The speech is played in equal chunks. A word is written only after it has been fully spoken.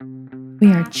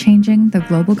We are changing the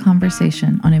global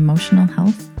conversation on emotional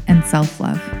health and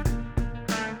self-love.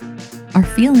 Our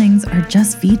feelings are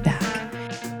just feedback,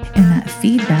 and that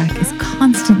feedback is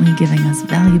constantly giving us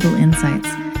valuable insights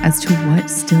as to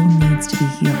what still needs to be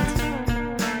healed.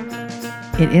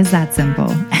 It is that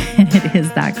simple, and it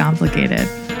is that complicated.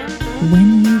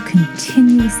 When you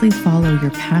continuously follow your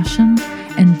passion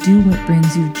and do what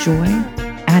brings you joy,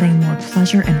 adding more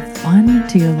pleasure and fun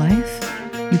to your life,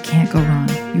 you can't go wrong.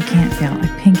 You can't fail. I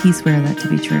pinky swear that to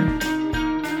be true.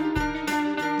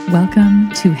 Welcome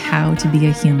to How to Be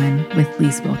a Human with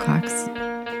Lise Wilcox.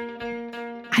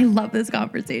 I love this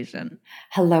conversation.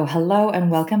 Hello,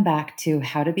 and welcome back to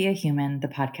How to Be a Human, the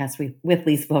podcast with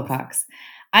Lise Wilcox.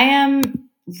 I am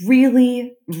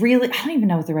really, I don't even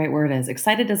know what the right word is.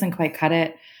 Excited doesn't quite cut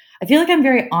it. I feel like I'm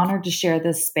very honored to share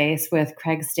this space with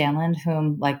Craig Stanland,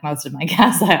 whom, like most of my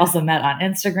guests, I also met on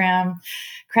Instagram.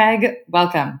 Craig,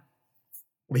 welcome.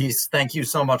 Lise, thank you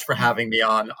so much for having me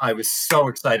on. I was so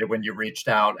excited when you reached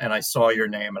out and I saw your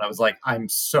name and I was like, I'm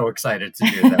so excited to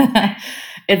do that.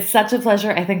 It's such a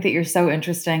pleasure. I think that you're so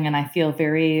interesting and I feel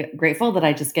very grateful that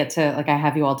I just get to, I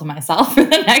have you all to myself for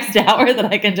the next hour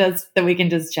that we can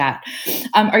just chat.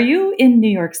 Are you in New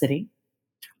York City?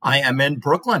 I am in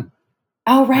Brooklyn.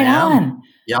 Oh, right on.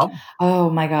 Yep. Oh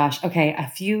my gosh. Okay. A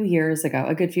good few years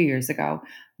ago,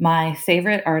 my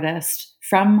favorite artist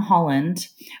from Holland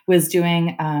was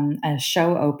doing a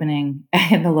show opening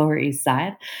in the Lower East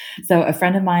Side. So a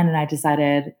friend of mine and I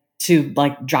decided to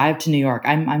drive to New York.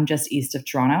 I'm just east of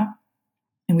Toronto.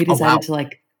 And we decided to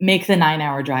make the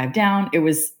 9-hour drive down. It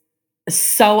was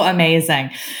so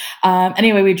amazing.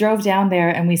 Anyway, we drove down there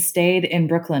and we stayed in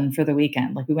Brooklyn for the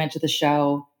weekend. We went to the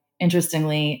show.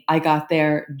 Interestingly, I got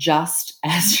there just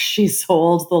as she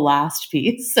sold the last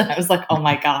piece. And I was like, oh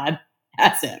my God,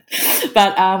 that's it.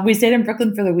 But we stayed in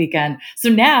Brooklyn for the weekend. So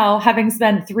now, having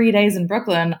spent 3 days in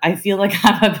Brooklyn, I feel like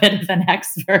I'm a bit of an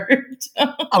expert.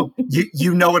 Oh,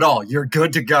 you know it all. You're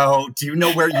good to go. Do you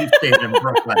know where you stayed in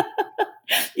Brooklyn?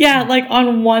 Yeah,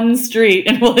 on one street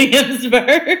in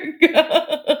Williamsburg.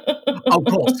 Oh,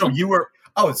 cool. So you were...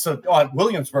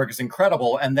 Williamsburg is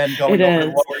incredible, and then going over to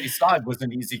the Lower East Side was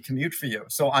an easy commute for you.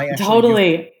 So I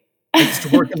used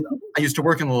to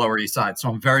work in the Lower East Side, so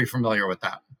I'm very familiar with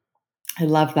that. I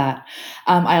love that.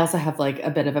 I also have I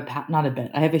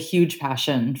have a huge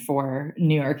passion for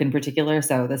New York in particular,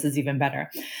 so this is even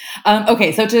better.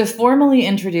 Okay, so to formally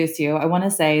introduce you, I want to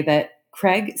say that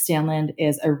Craig Stanland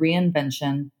is a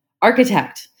reinvention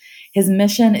architect. His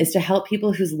mission is to help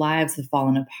people whose lives have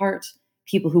fallen apart,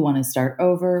 people who want to start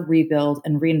over, rebuild,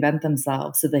 and reinvent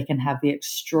themselves so they can have the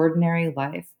extraordinary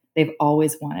life they've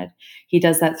always wanted. He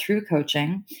does that through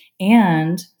coaching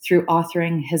and through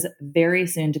authoring his very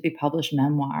soon to be published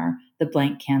memoir, The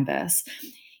Blank Canvas.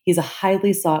 He's a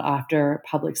highly sought after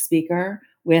public speaker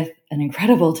with an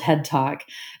incredible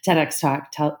TEDx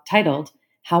talk titled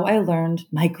How I Learned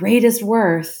My Greatest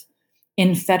Worth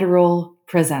in Federal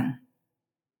Prison.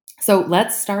 So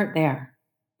let's start there.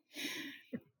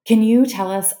 Can you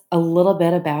tell us a little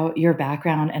bit about your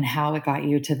background and how it got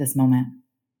you to this moment?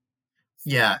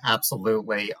 Yeah,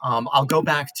 absolutely. I'll go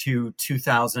back to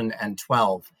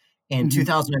 2012. In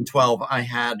 2012, I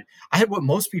had what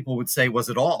most people would say was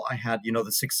it all. I had,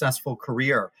 the successful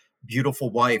career,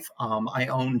 beautiful wife. I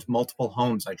owned multiple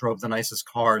homes. I drove the nicest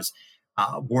cars,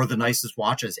 wore the nicest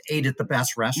watches, ate at the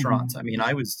best restaurants. I mean,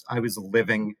 I was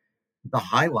living the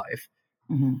high life.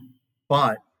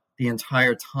 But the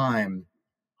entire time,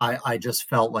 I just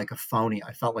felt like a phony.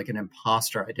 I felt like an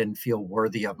imposter. I didn't feel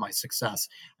worthy of my success.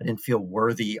 I didn't feel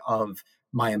worthy of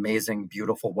my amazing,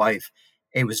 beautiful wife.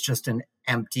 It was just an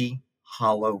empty,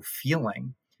 hollow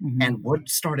feeling. And what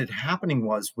started happening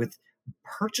was with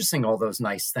purchasing all those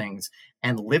nice things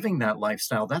and living that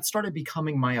lifestyle, that started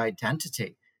becoming my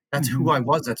identity. That's who I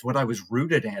was. That's what I was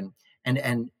rooted in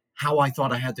and how I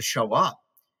thought I had to show up.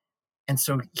 And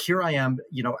so here I am,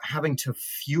 having to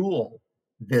fuel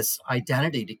this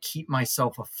identity to keep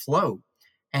myself afloat.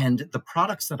 And the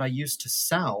products that I used to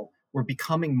sell were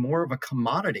becoming more of a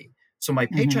commodity. So my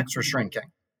paychecks were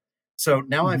shrinking. So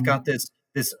now I've got this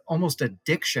almost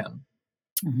addiction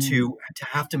to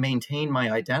have to maintain my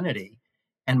identity,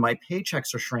 and my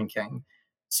paychecks are shrinking.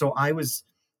 So I was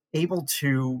able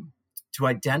to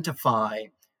identify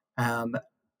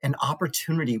an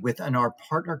opportunity within our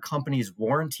partner company's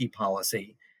warranty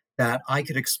policy that I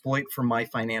could exploit for my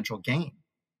financial gain.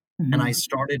 And I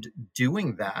started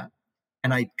doing that.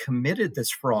 And I committed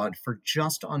this fraud for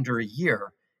just under a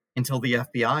year until the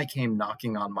FBI came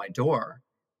knocking on my door.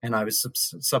 And I was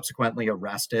subsequently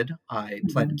arrested. I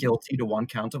pled guilty to 1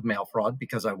 count of mail fraud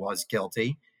because I was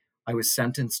guilty. I was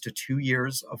sentenced to 2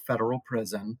 years of federal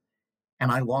prison.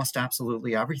 and I lost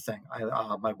absolutely everything.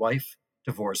 My wife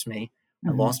divorced me.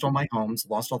 I Mhm. lost all my homes,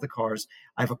 lost all the cars.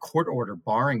 I have a court order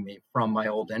barring me from my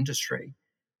old industry,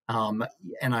 um,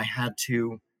 and I had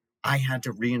to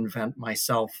reinvent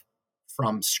myself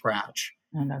from scratch.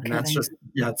 Oh, no And that's kidding. just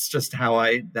yeah,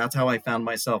 that's how I found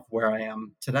myself where I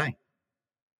am today.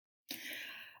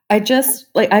 I just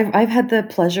like I've had the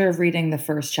pleasure of reading the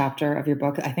first chapter of your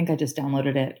book. I think I just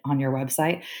downloaded it on your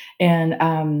website,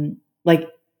 and, like,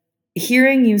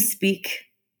 hearing you speak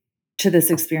to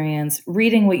this experience,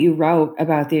 reading what you wrote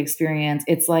about the experience,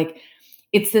 it's like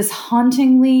it's this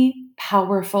hauntingly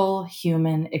powerful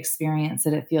human experience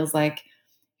that it feels like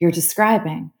you're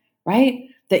describing, right?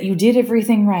 That you did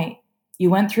everything right. You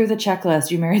went through the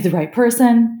checklist, you married the right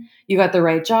person, you got the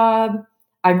right job.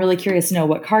 I'm really curious to know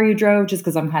what car you drove just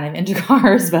because I'm kind of into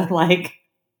cars, but like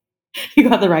you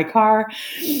got the right car.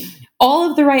 All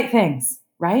of the right things,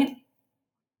 right?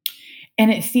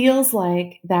 And it feels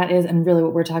like that is, and really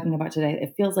what we're talking about today,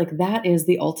 it feels like that is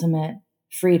the ultimate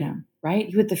freedom, right?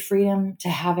 You had the freedom to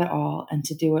have it all and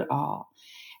to do it all.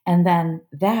 And then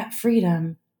that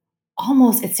freedom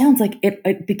almost, it sounds like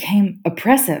it became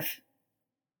oppressive.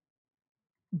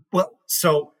 Well,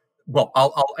 so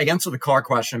I'll answer the car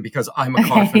question because I'm a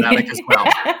car fanatic as Okay. well.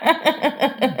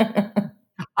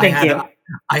 I Thank had a you.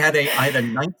 I had a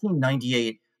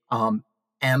 1998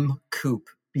 M Coupe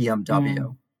BMW,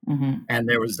 Mm, mhm, and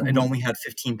it mhm, only had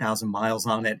 15,000 miles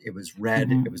on it. It was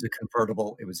red. It mhm, was a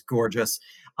convertible. It was gorgeous.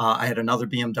 I had another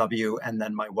BMW, and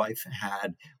then my wife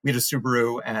had we had a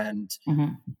Subaru,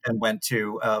 mhm. and went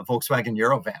to a Volkswagen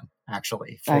Eurovan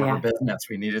actually Oh, for her yeah. business.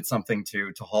 We needed something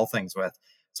to haul things with.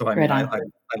 So I Right mean, on.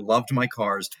 I loved my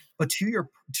cars. But to your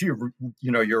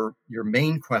your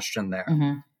main question there,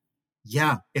 Mhm.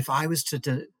 yeah, if I was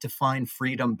to define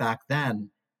freedom back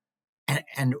then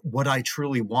and what I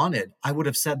truly wanted, I would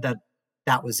have said that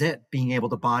that was it, being able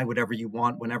to buy whatever you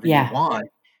want whenever you Yeah. want.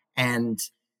 And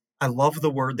I love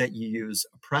the word that you use,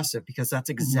 oppressive, because that's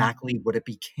Mhm. exactly what it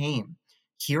became.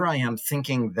 Here I am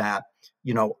thinking that,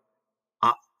 you know,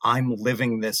 I, I'm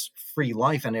living this free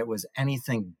life, and it was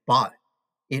anything but.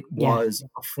 It Yeah. was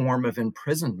a form of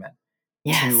imprisonment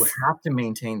to Yes. have to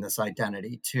maintain this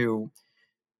identity, to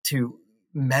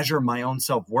measure my own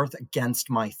self-worth against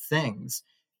my things.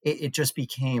 It just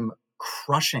became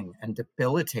crushing and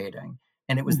debilitating,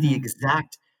 and it was the Mhm.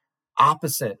 exact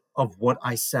opposite of what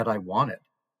I said I wanted.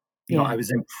 You know, I Yeah.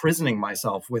 was imprisoning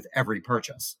myself with every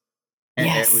purchase,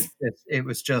 and Yes. it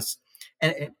was just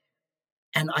and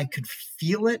and I could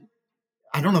feel it.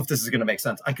 I don't know if this is gonna make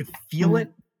sense. I could feel it,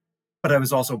 Mm. but I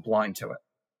was also blind to it.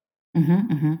 Mhm,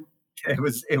 mhm, It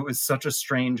was such a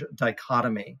strange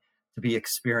dichotomy to be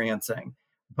experiencing,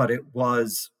 but it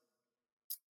was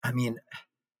I mean,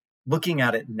 looking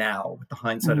at it now with the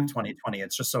hindsight of mhm. 2020,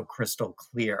 it's just so crystal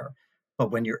clear.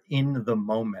 But when you're in the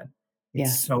moment,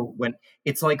 Yes.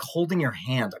 it's like holding your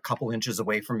hand a couple inches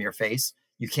away from your face.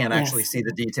 You can't actually Yes. see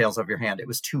the details of your hand. It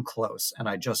was too close, and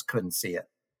I just couldn't see it.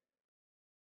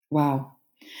 Wow.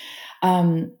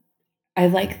 Um, I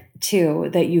like too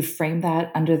that you frame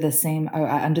that under the same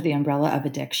under the umbrella of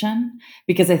addiction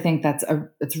because I think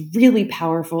it's really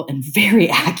powerful and very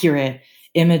accurate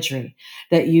imagery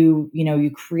that you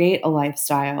create a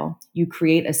lifestyle, you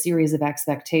create a series of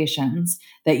expectations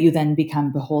that you then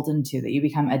become beholden to, that you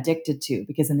become addicted to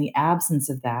because in the absence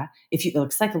of that, if you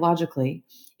look psychologically,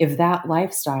 if that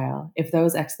lifestyle, if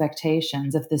those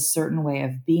expectations, if this certain way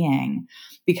of being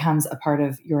becomes a part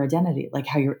of your identity, like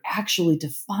how you're actually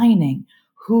defining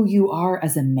who you are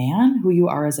as a man, who you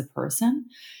are as a person,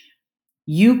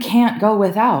 you can't go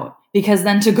without because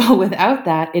then to go without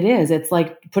that, it's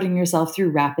like putting yourself through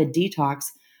rapid detox,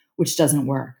 which doesn't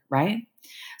work, right?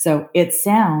 So it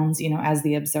sounds, as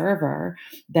the observer,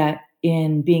 that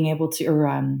in being able to,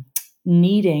 or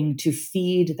needing to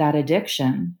feed that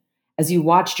addiction, as you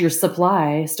watched your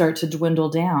supply start to dwindle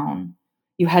down,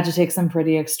 you had to take some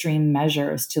pretty extreme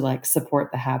measures to like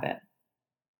support the habit.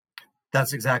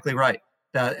 That's exactly right.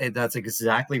 That's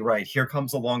exactly right. Here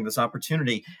comes along this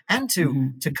opportunity, and to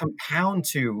Mhm. compound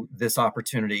to this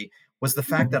opportunity was the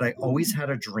fact that I always had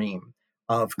a dream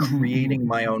of Mhm, creating mhm.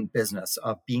 my own business,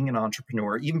 of being an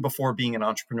entrepreneur, even before being an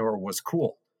entrepreneur was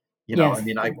cool. You know, I Yes.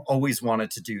 mean, I always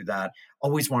wanted to do that.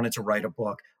 Always wanted to write a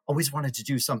book. Always wanted to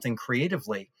do something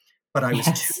creatively, but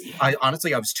Yes. I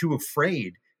honestly I was too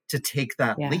afraid to take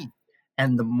that Yeah. leap.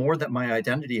 And the more that my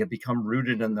identity had become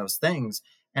rooted in those things,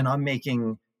 and I'm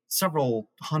making several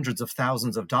hundreds of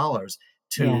thousands of dollars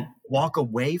to Yeah. walk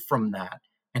away from that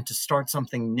and to start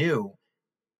something new,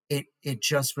 it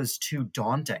just was too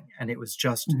daunting, and it was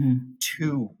just Mhm.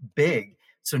 too big.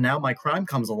 So now my crime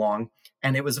comes along,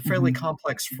 and it was a fairly Mhm.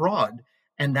 complex fraud,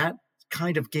 and that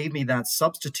kind of gave me that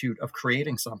substitute of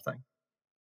creating something.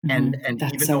 Hmm. And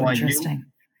That's even so though I knew interesting.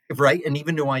 right, and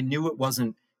even though I knew it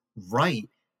wasn't right,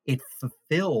 it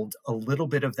fulfilled a little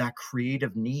bit of that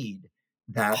creative need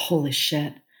that Holy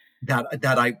shit.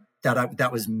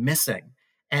 that was missing.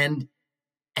 And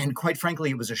and quite frankly,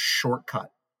 it was a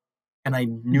shortcut. And I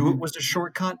knew it Hmm. was a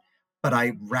shortcut, but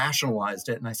I rationalized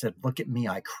it and I said, "Look at me,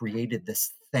 I created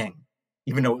this thing."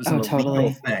 Even though it was an Oh, illegal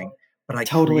totally. thing, but I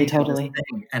Totally, created this totally.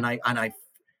 thing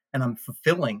and I'm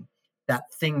fulfilling that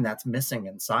thing that's missing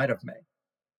inside of me.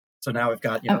 So now I've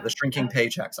got, Um, the shrinking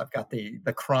paychecks, I've got the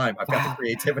crime, I've got the wow.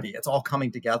 creativity. It's all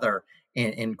coming together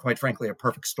in quite frankly a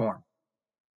perfect storm.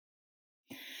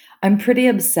 I'm pretty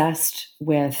obsessed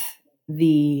with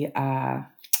the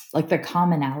like the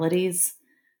commonalities,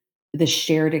 the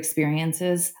shared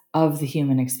experiences of the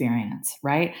human experience,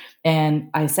 right? And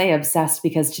I say obsessed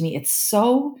because to me it's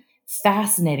so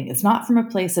fascinating. It's not from a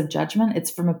place of judgment,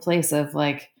 it's from a place of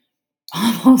like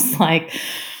almost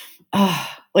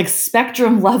like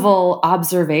spectrum level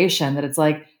observation that it's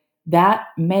like that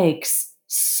makes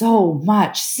so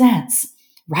much sense,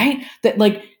 right? That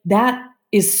like that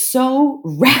is so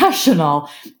rational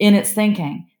in its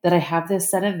thinking that I have this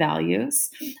set of values,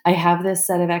 I have this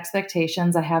set of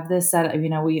expectations, I have this set of,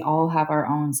 we all have our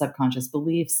own subconscious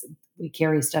beliefs. We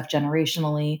carry stuff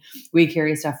generationally, we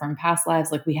carry stuff from past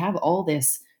lives. Like we have all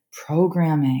this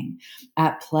programming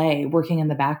at play, working in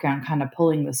the background, kind of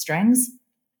pulling the strings.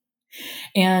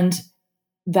 And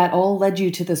that all led you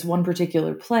to this one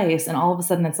particular place. And all of a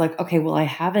sudden, it's like, okay, well, I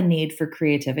have a need for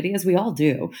creativity, as we all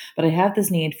do, but I have this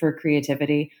need for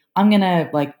creativity. I'm going to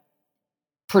like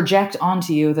project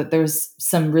onto you that there's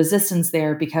some resistance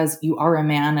there because you are a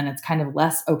man and it's kind of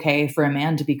less okay for a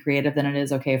man to be creative than it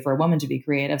is okay for a woman to be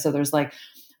creative. So there's like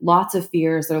lots of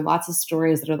fears, there are lots of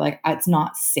stories that are like it's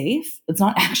not safe, it's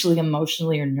not actually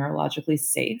emotionally or neurologically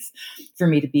safe for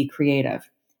me to be creative.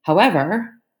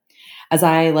 However, as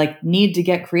I like need to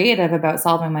get creative about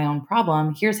solving my own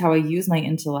problem, here's how I use my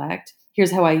intellect,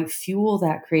 here's how I fuel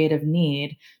that creative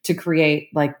need to create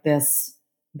like this,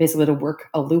 basically to work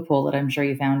a loophole that I'm sure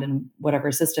you found in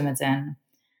whatever system it's in,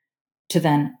 to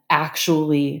then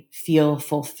actually feel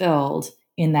fulfilled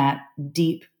in that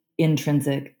deep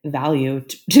intrinsic value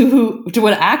to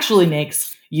what actually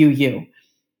makes you you.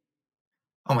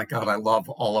 Oh my god, I love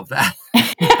all of that.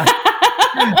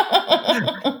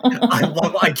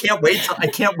 I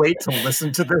can't wait to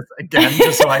listen to this again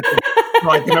just so I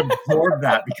can absorb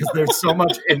that because there's so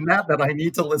much in that that I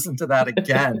need to listen to that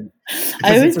again I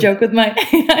because always it's a joke with my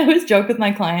I always joke with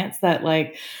my clients that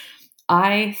like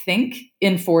I think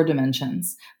in four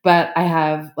dimensions, but I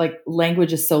have like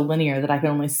language is so linear that I can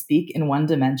only speak in one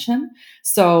dimension.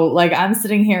 So like I'm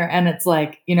sitting here and it's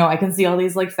like, I can see all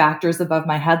these like factors above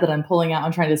my head that I'm pulling out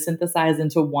and trying to synthesize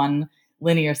into one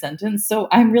linear sentence. So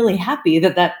I'm really happy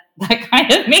that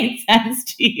kind of made sense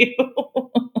to you.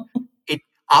 it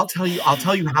I'll tell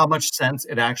you how much sense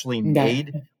it actually Yeah.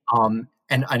 made,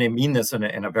 and I mean this in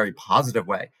a very positive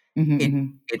way. Mhm, It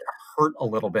mhm. it hurt a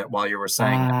little bit while you were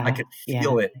saying it. I Ah, could yeah,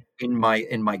 feel it in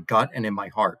my gut and in my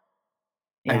heart.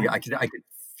 yeah. I could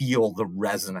feel the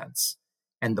resonance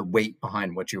and the weight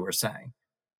behind what you were saying,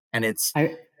 and it's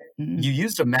I you mm,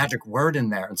 used a magic word in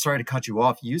there, and sorry to cut you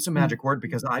off. You used a mm, magic word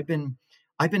because I've been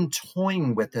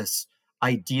toying with this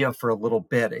idea for a little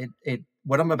bit. It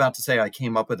what I'm about to say I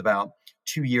came up with about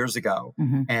 2 years ago,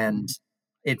 mhm. and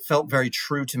it felt very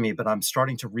true to me, but I'm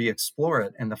starting to re-explore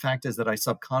it. And the fact is that I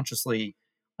subconsciously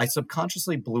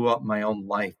blew up my own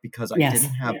life because I Yes.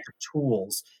 didn't have the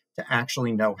tools to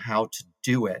actually know how to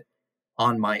do it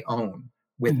on my own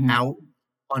Mhm, without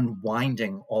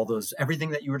unwinding all those everything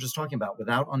that you were just talking about,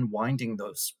 without unwinding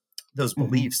those mhm,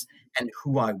 beliefs and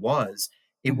who I was.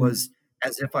 It mhm. was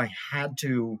as if I had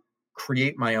to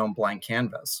create my own blank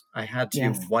canvas. I had to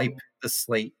Yes. wipe the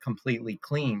slate completely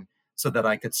clean so that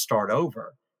I could start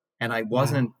over. And I Wow.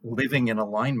 wasn't living in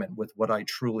alignment with what I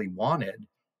truly wanted.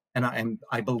 And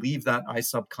I believe that I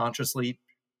subconsciously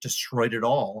destroyed it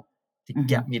all to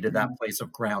get Mhm. me to that place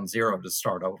of ground zero to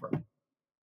start over.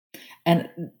 And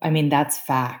I mean, that's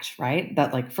fact, right?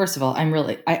 That like, first of all, I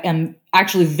am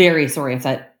actually very sorry if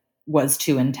that was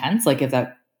too intense. Like if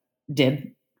that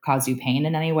did cause you pain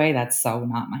in any way, that's so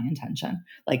not my intention.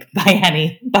 Like by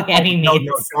Oh, any no, no,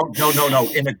 means. don't no, no, no,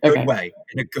 in a good Okay. way,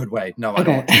 in a good way. No, I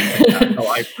don't Okay. want you to think that. No,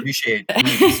 I appreciate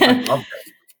please, I love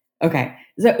this. Okay.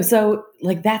 So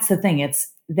like that's the thing.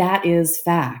 That is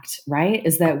fact, right?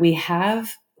 Is that we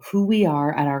have who we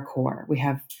are at our core. We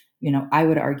have, I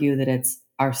would argue that it's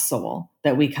our soul,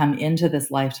 that we come into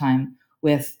this lifetime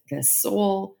with this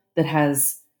soul that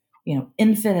has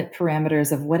infinite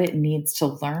parameters of what it needs to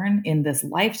learn in this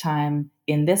lifetime,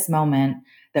 in this moment,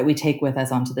 that we take with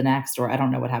us onto the next. Or I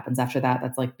don't know what happens after that.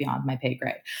 That's like beyond my pay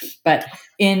grade. But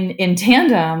in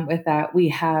tandem with that, we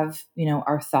have,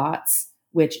 our thoughts,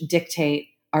 which dictate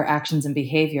our actions and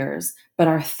behaviors. But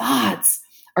our thoughts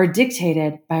are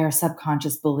dictated by our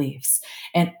subconscious beliefs.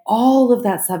 And all of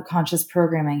that subconscious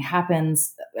programming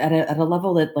happens at a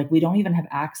level that, like, we don't even have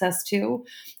access to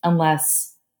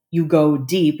unless you go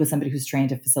deep with somebody who's trained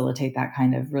to facilitate that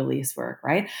kind of release work,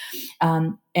 right?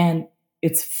 And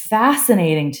it's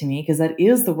fascinating to me, because that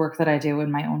is the work that I do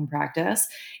in my own practice.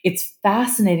 It's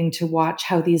fascinating to watch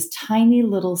how these tiny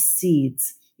little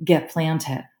seeds get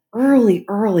planted early,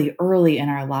 early, early in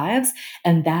our lives.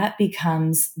 And that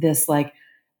becomes this like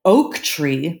oak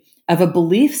tree of a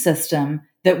belief system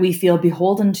that we feel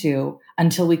beholden to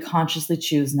until we consciously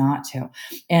choose not to.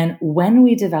 And when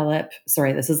we develop,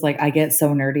 sorry, this is like, I get so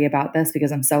nerdy about this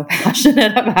because I'm so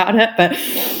passionate about it. But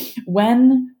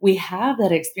when we have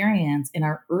that experience in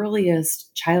our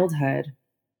earliest childhood,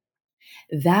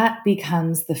 that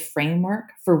becomes the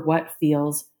framework for what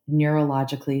feels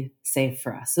neurologically safe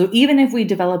for us. So even if we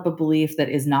develop a belief that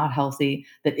is not healthy,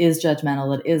 that is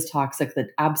judgmental, that is toxic, that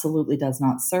absolutely does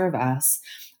not serve us,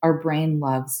 our brain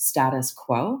loves status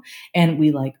quo, and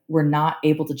we're not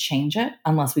able to change it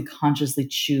unless we consciously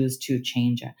choose to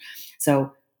change it.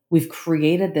 So we've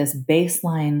created this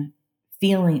baseline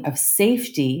feeling of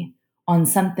safety on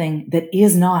something that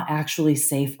is not actually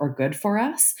safe or good for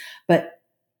us, but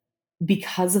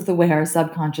because of the way our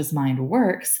subconscious mind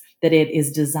works, that it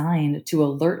is designed to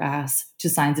alert us to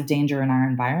signs of danger in our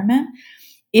environment.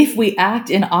 If we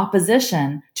act in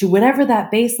opposition to whatever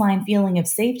that baseline feeling of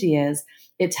safety is,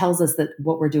 it tells us that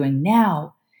what we're doing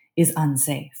now is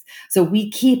unsafe. So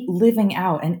we keep living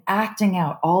out and acting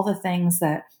out all the things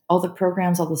that, all the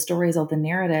programs, all the stories, all the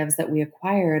narratives that we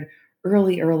acquired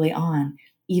early, early on,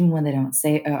 even when they don't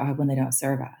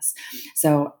serve us.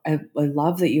 So I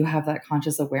love that you have that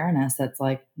conscious awareness that's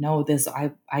like, no,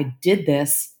 I did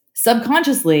this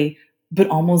subconsciously, but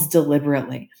almost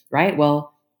deliberately, right?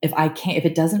 Well, if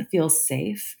it doesn't feel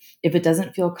safe, if it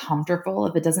doesn't feel comfortable,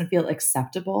 if it doesn't feel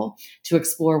acceptable to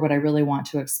explore what I really want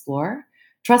to explore,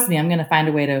 trust me, I'm going to find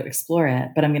a way to explore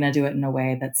it, but I'm going to do it in a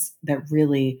way that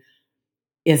really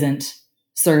isn't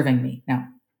serving me. Now,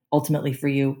 ultimately for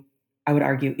you, I would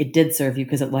argue it did serve you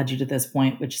because it led you to this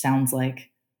point, which sounds like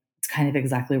it's kind of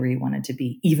exactly where you wanted to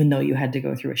be, even though you had to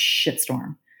go through a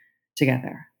shitstorm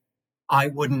together. I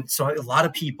wouldn't. So a lot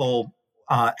of people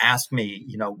ask me,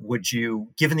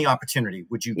 given the opportunity,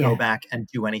 would you go Yeah. back and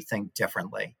do anything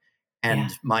differently? And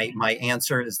Yeah. my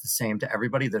answer is the same to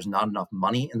everybody. There's not enough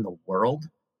money in the world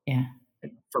Yeah.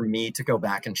 for me to go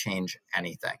back and change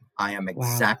anything. I am Wow.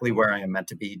 exactly where I am meant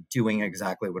to be, doing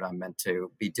exactly what I'm meant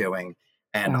to be doing.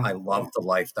 And I Wow. love the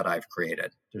life that I've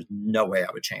created. There's no way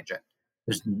I would change it.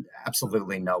 There's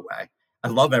absolutely no way. I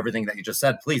love everything that you just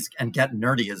said. Please, and get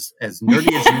nerdy as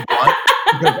nerdy as you want,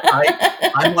 because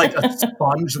I'm like a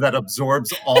sponge that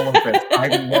absorbs all of this. I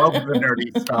love the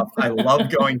nerdy stuff. I love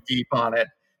going deep on it.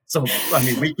 So I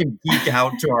mean, we can geek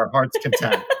out to our heart's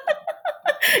content.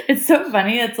 It's so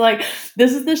funny. It's like,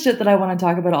 this is the shit that I want to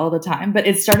talk about all the time, but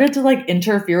it started to like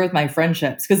interfere with my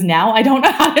friendships because now I don't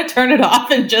know how to turn it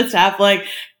off and just have like,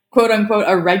 quote unquote,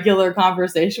 a regular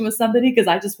conversation with somebody, because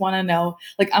I just want to know,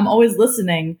 like, I'm always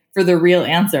listening for the real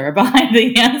answer behind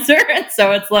the answer. And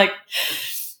so it's like,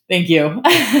 thank you.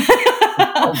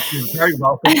 Oh, you're very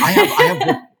welcome. I have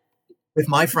with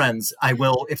my friends, I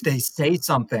will, if they say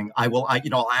something,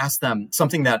 I'll ask them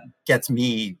something that gets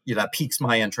me, that piques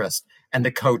my interest. And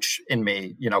the coach in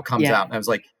me, comes Yeah. out, and I was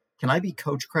like, can I be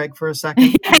Coach Craig for a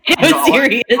second? I know, I'll,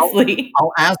 seriously.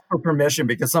 I'll ask for permission,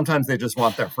 because sometimes they just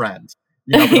want their friend,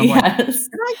 but I'm like, Yes.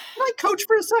 can I coach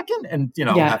for a second? And,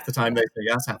 Yeah. half the time they say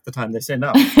yes, half the time they say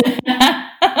no.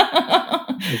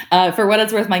 For what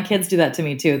it's worth, my kids do that to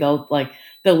me too. They'll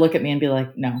look at me and be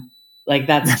like, "No, like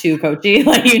that's too coachy.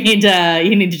 Like you need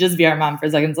to just be our mom for a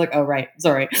second." It's like, "Oh right,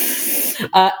 sorry."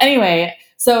 Anyway,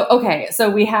 so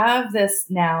we have this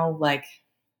now like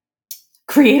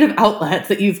creative outlets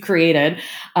that you've created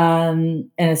and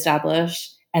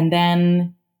established, and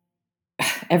then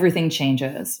everything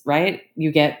changes, right?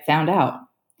 You get found out.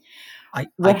 I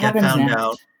What get happens found next?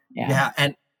 out. Yeah. Yeah.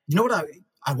 And you know what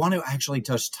I want to actually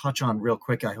just touch on real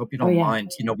quick. I hope you Oh don't yeah.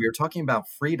 mind. We were talking about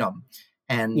freedom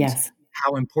and Yes.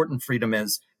 how important freedom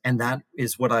is. And that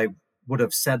is what I would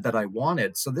have said that I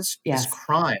wanted. So this Yes.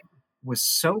 crime was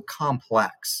so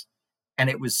complex, and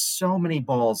it was so many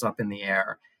balls up in the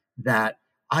air, that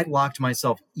I locked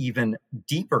myself even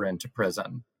deeper into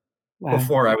prison Wow.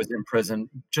 before I was in prison,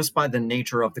 just by the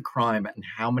nature of the crime and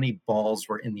how many balls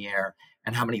were in the air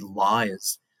and how many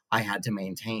lies I had to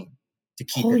maintain to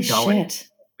keep Holy it going shit.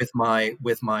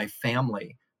 with my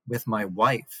family, with my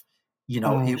wife.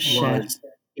 Oh It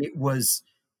shit. was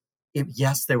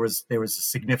yes, there was a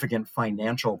significant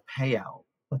financial payout,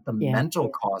 but the Yeah. mental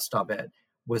cost of it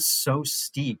was so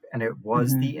steep, and it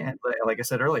was Hmm. the like I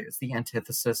said earlier, it's the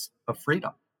antithesis of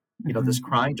freedom. This Hmm.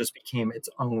 crime just became its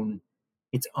own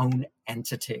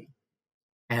entity.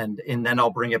 And then I'll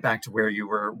bring it back to where you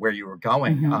were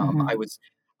going. Hmm. Hmm.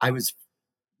 I was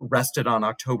arrested on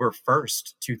October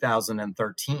 1st,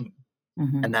 2013,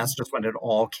 and Hmm. that's just when it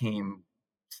all came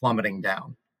plummeting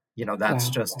down. That's Wow.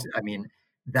 just, I mean,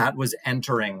 that was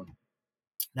entering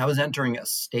that was entering a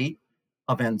state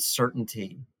of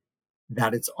uncertainty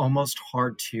that it's almost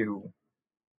hard to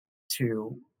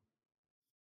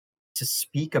to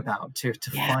speak about, to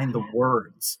Yeah. find the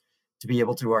words to be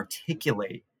able to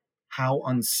articulate how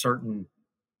uncertain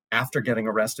after getting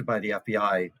arrested by the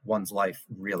FBI one's life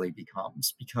really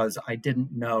becomes, because I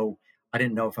didn't know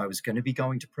if I was going to be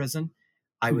going to prison.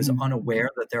 I was Hmm. unaware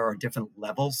that there are different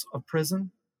levels of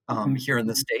prison Hmm. here in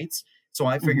the States. So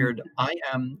I Hmm. figured,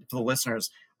 for the listeners,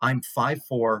 I'm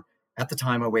 5'4". At the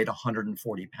time, I weighed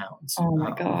 140 pounds. Oh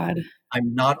my God.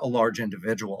 I'm not a large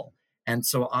individual. And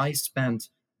so I spent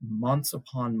months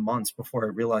upon months before I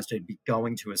realized I'd be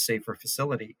going to a safer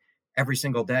facility every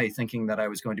single day thinking that I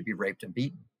was going to be raped and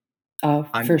beaten. Oh,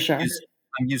 I'm for sure.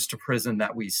 I'm used to prison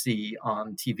that we see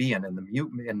on TV and in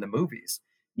the movies,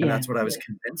 and Yeah. that's what I was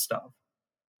convinced of.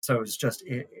 So it's just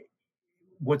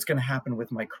what's going to happen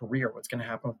with my career, what's going to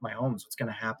happen with my homes, what's going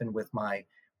to happen with my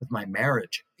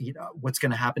marriage, what's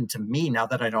going to happen to me now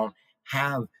that I don't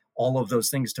have all of those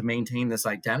things to maintain this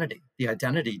identity. The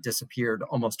identity disappeared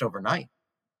almost overnight.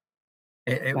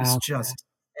 It was Wow.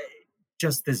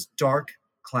 just this dark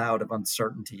cloud of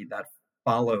uncertainty that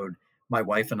followed my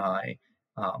wife and I.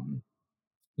 Um,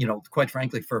 quite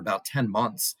frankly, for about 10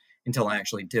 months until I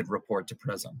actually did report to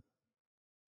prison.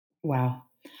 Wow.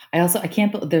 I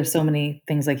can't bel there's so many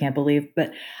things I can't believe,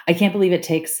 but I can't believe it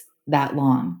takes that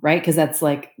long, right? Because that's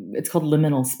like it's called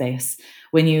liminal space.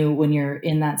 When you're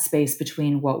in that space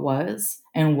between what was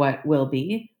and what will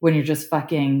be, when you're just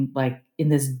fucking, like, in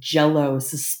this jello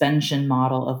suspension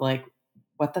model of, like,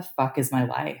 "What the fuck is my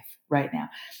life right now?"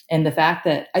 And the fact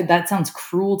that that sounds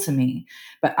cruel to me,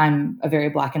 but I'm a very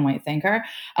black and white thinker.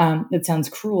 It sounds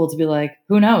cruel to be like,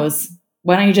 "Who knows?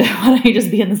 Why don't you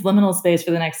just be in this liminal space for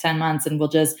the next 10 months and we'll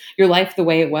just your life the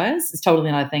way it was is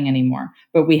totally not a thing anymore,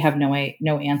 but we have no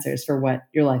answers for what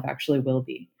your life actually will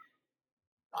be."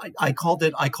 I called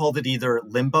it either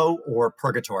limbo or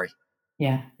purgatory.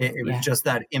 Yeah. It was Yeah. just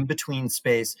that in between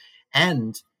space.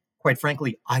 And quite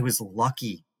frankly, I was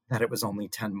lucky that it was only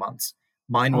 10 months.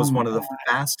 Mine Oh was my one of the god.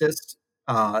 fastest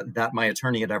that my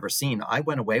attorney had ever seen. I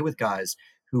went away with guys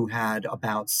who had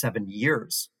about 7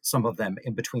 years, some of them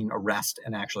in between arrest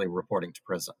and actually reporting to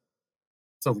prison.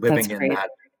 So That's living in crazy.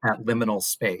 that liminal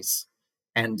space.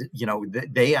 And,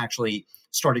 they actually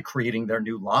started creating their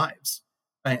new lives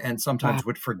and Wow. sometimes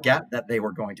would forget that they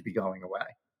were going to be going away.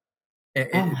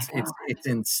 Oh my god. It's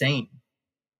insane.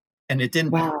 And it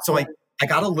didn't, Wow. so I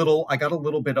got a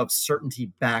little bit of certainty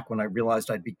back when I realized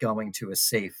I'd be going to a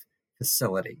safe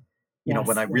facility.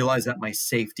 When I Yes. realized that my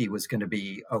safety was going to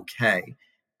be okay.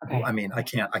 I Okay. mean, I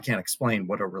can't explain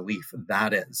what a relief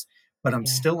that is, but I'm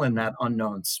Yeah. still in that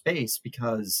unknown space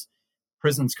because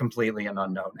prison's completely an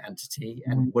unknown entity.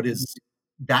 And Mhm.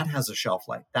 that has a shelf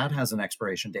life, that has an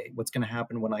expiration date. What's going to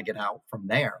happen when I get out from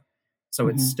there? So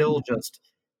it's Mhm. still just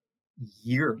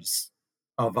years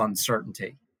of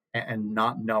uncertainty and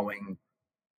not knowing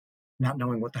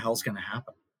what the hell's going to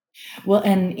happen. Well,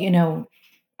 and,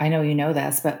 I know you know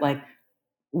this, but, like,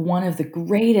 one of the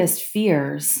greatest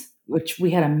fears, which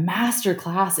we had a master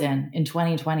class in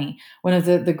 2020, one of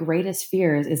the greatest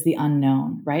fears is the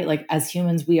unknown, right? Like, as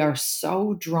humans, we are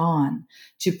so drawn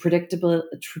to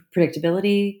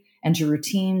predictability and to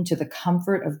routine, to the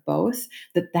comfort of both,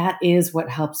 that is what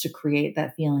helps to create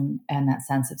that feeling and that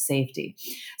sense of safety.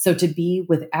 So to be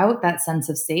without that sense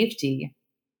of safety,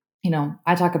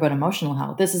 I talk about emotional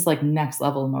health. This is like next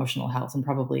level emotional health and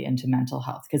probably into mental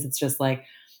health because it's just like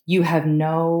you have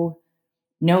no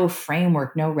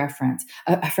framework, no reference.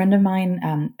 A friend of mine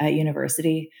at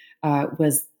university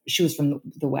was she was from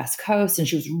the West Coast and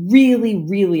she was really,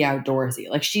 really outdoorsy.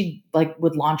 Like she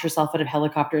would launch herself out of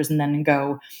helicopters and then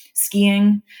go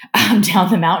skiing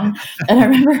down the mountain. And I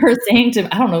remember her saying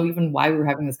to I don't know even why we were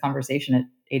having this conversation at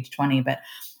age 20, but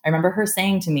I remember her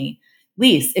saying to me,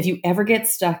 "Lise, if you ever get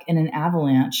stuck in an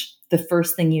avalanche, the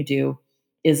first thing you do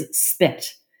is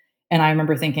spit." And I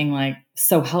remember thinking, like,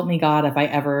 so help me God if I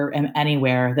ever am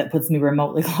anywhere that puts me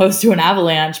remotely close to an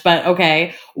avalanche. But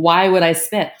okay, why would I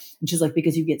spit? And she's like,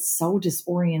 because you get so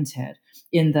disoriented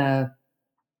in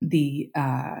the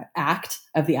act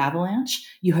of the avalanche,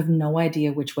 you have no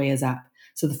idea which way is up.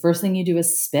 So the first thing you do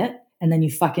is spit, and then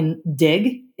you fucking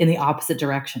dig in the opposite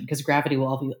direction because gravity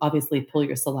will obviously pull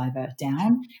your saliva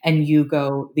down, and you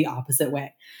go the opposite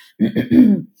way.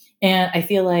 And I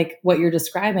feel like what you're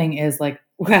describing is like,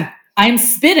 okay, I'm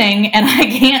spitting and I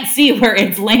can't see where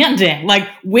it's landing. Like,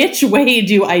 which way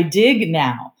do I dig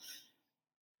now?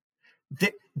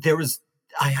 There was,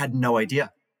 I had no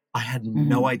idea. I had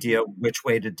no Mhm. idea which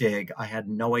way to dig. I had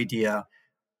no idea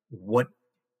what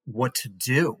what to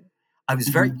do. I was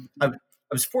very Mhm. I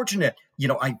was fortunate,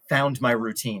 I found my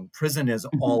routine. Prison is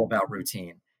Mhm. all about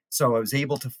routine. So I was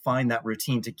able to find that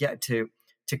routine to get to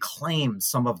claim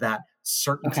some of that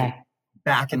certainty Okay.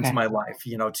 back into Okay. my life,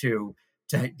 to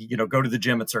go to the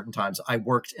gym at certain times. I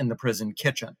worked in the prison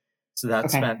kitchen. So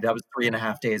Okay. that was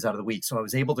 3.5 days out of the week. So I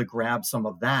was able to grab some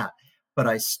of that, but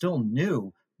I still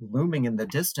knew looming in the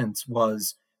distance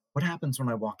was what happens when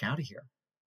I walk out of here?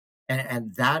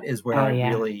 And that is where Oh I yeah.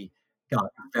 really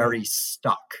got very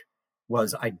stuck,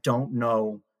 was I don't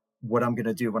know what I'm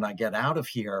gonna do when I get out of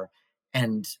here,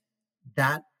 and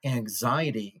that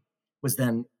anxiety was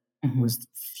then Mhm. was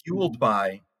fueled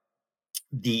by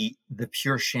the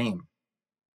pure shame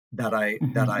that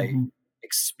Mhm. I Mhm.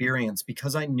 experienced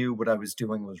because I knew what I was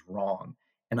doing was wrong,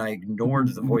 and I ignored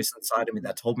Mhm. the Mhm. voice inside of me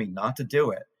that told me not to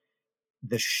do it.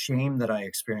 The shame that I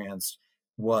experienced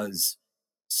was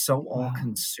so Wow.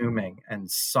 all-consuming and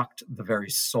sucked the very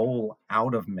soul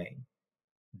out of me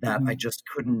that I Mhm. just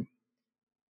couldn't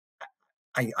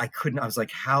I couldn't I was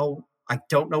like, "How I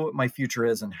don't know what my future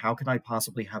is, and how can I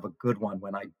possibly have a good one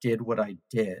when I did what I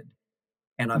did,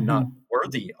 and I'm not Mhm.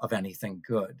 worthy of anything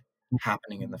good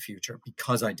happening in the future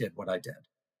because I did what I did."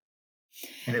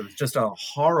 And it was just a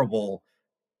horrible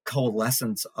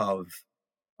coalescence of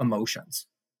emotions.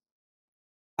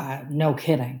 No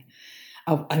kidding.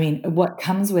 Oh, I mean, what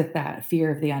comes with that fear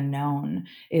of the unknown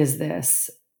is this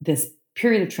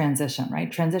period of transition,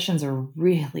 right? Transitions are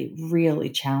really, really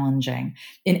challenging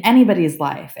in anybody's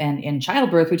life. And in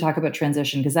childbirth, we talk about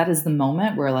transition because that is the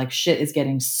moment where like shit is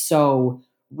getting so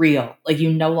real. Like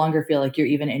you no longer feel like you're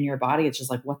even in your body. It's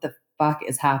just like, what the fuck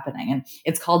is happening? And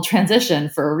it's called transition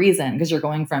for a reason because you're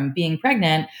going from being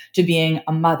pregnant to being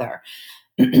a mother.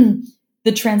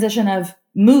 The transition of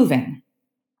moving,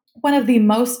 one of the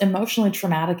most emotionally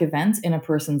traumatic events in a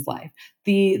person's life.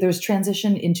 There's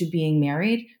transition into being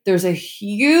married. There's a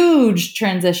huge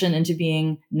transition into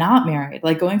being not married.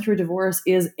 Like going through divorce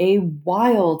is a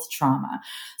wild trauma.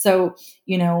 So,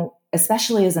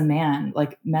 especially as a man,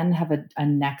 like men have a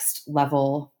next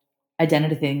level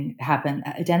identity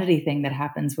thing that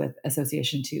happens with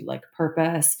association to like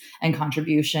purpose and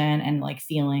contribution and like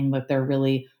feeling that they're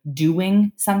really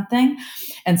doing something.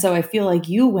 And so I feel like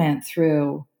you went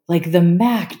through like the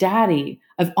Mac Daddy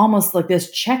of almost like this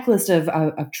checklist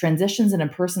of transitions in a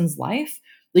person's life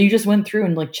that you just went through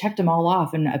and like checked them all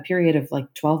off in a period of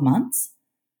like 12 months.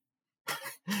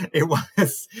 It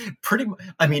was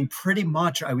pretty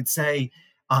much, I would say,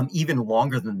 even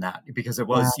longer than that because it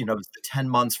was the 10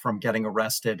 months from getting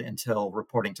arrested until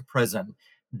reporting to prison,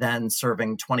 then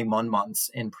serving 21 months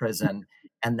in prison,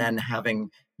 and then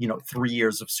having, 3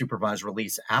 years of supervised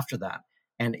release after that.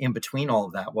 And in between all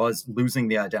of that was losing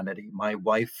the identity. My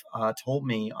wife, told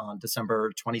me on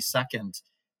December 22nd,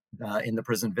 in the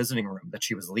prison visiting room that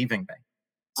she was leaving me.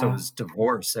 So it Wow. was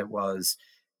divorce, it was,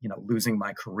 losing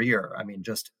my career. I mean,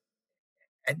 just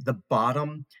at the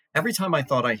bottom, every time I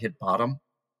thought I hit bottom,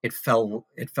 it fell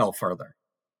further.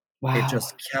 It Wow.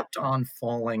 just kept on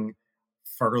falling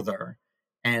further,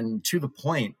 and to the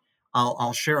point,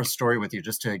 I'll share a story with you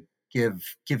just to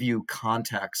give you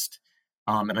context,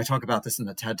 and I talk about this in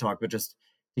the TED Talk, but just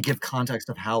to give context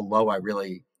of how low I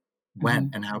really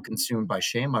went Mhm. and how consumed by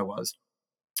shame I was.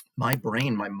 My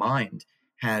brain, my mind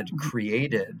had Mhm.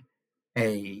 created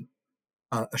a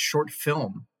a short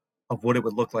film of what it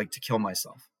would look like to kill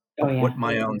myself, Oh, of what yeah.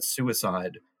 my own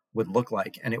suicide would look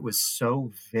like, and it was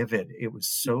so vivid, it was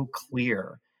so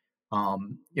clear.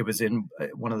 It was in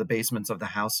one of the basements of the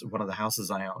house, one of the houses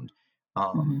I owned.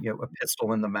 Mhm. A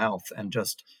pistol in the mouth, and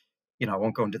just, I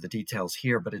won't go into the details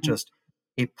here, but Mhm.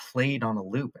 it played on a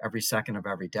loop every second of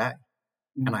every day,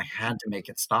 and I Mhm. had to make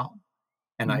it stop.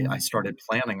 And I Mhm. started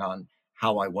planning on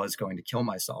how I was going to kill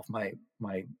myself.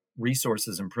 My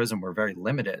resources in prison were very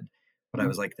limited, but I Mhm.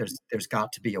 was like, there's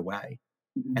got to be a way.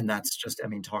 Mhm. And that's just, I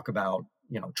mean, talk about,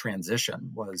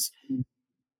 transition was Mhm.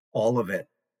 all of it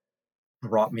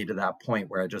brought me to that point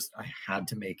where I had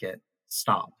to make it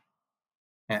stop.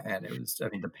 And it was, I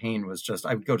mean, the pain was just,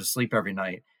 I would go to sleep every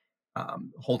night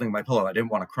holding my pillow. I didn't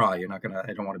want to cry.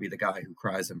 I don't want to be the guy who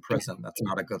cries in Yeah. prison. That's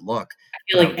not a good look. I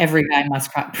But feel like every guy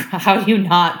must cry. How do you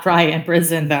not cry in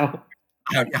prison, though?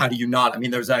 how do you not? I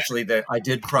mean, there's actually I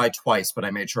did cry twice, but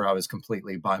I made sure I was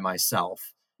completely by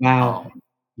myself. Um, Wow.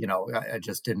 I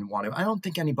just didn't want to. I don't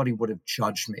think anybody would have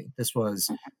judged me. This was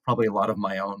probably a lot of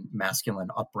my own masculine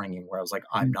upbringing where I was like,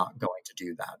 I'm Mhm, not going to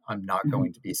do that. I'm not mhm,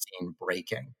 going to be seen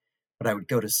breaking. But I would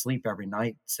go to sleep every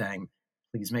night saying,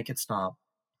 please make it stop.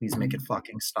 Please make it mhm,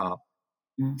 fucking stop.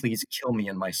 mhm, Please kill me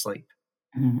in my sleep.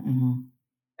 mhm, mhm,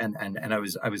 And I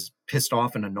was pissed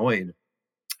off and annoyed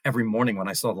every morning when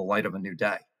I saw the light of a new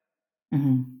day.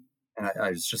 mhm. And I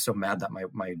was just so mad that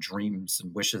my dreams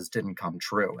and wishes didn't come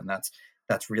true. And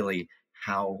that's really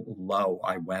how low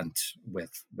I went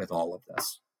with all of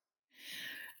this.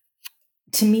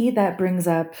 To me, that brings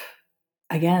up,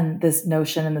 again, this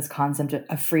notion and this concept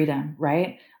of freedom,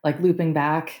 right? Like looping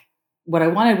back, what I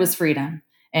wanted was freedom.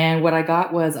 And what I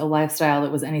got was a lifestyle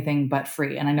that was anything but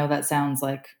free. And I know that sounds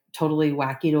like totally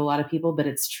wacky to a lot of people, but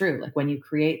it's true. Like when you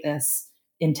create this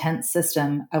intense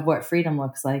system of what freedom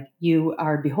looks like, you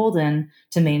are beholden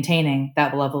to maintaining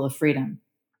that level of freedom.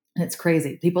 And it's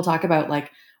crazy. People talk about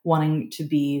like wanting to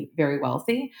be very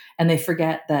wealthy, and they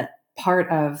forget that part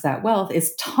of that wealth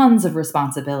is tons of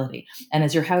responsibility. And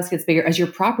as your house gets bigger, as your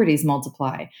properties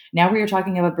multiply, now we are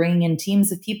talking about bringing in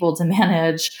teams of people to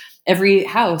manage every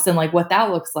house and like what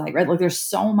that looks like, right? Like there's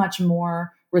so much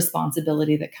more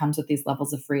responsibility that comes with these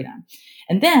levels of freedom.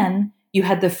 And then you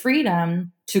had the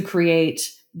freedom to create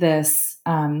this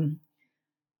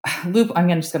loop. I'm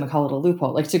just going to call it a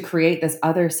loophole, like to create this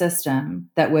other system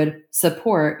that would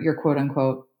support your quote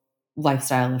unquote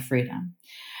lifestyle of freedom.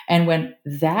 And when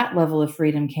that level of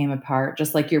freedom came apart,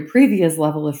 just like your previous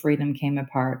level of freedom came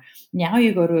apart, now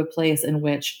you go to a place in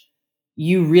which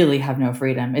you really have no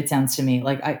freedom. It sounds to me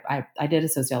like I did a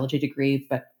sociology degree,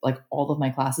 but like all of my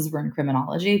classes were in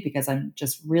criminology because I'm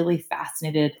just really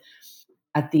fascinated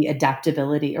at the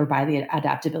adaptability or by the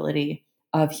adaptability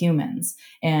of humans.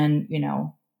 And,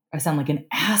 I sound like an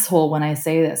asshole when I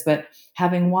say this, but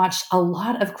having watched a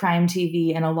lot of crime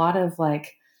TV and a lot of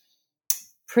like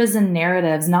prison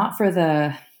narratives, not for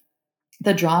the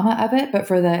drama of it, but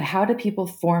for the how do people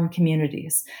form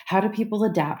communities? How do people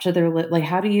adapt to their like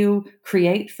how do you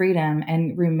create freedom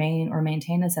and remain or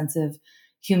maintain a sense of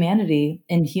humanity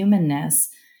and humanness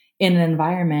in an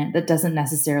environment that doesn't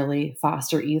necessarily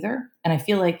foster either? And I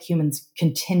feel like humans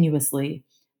continuously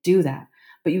do that.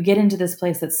 But you get into this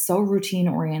place that's so routine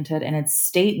oriented and it's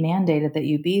state mandated that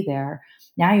you be there.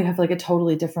 Now you have like a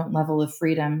totally different level of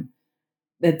freedom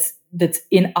that's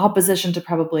in opposition to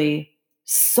probably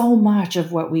so much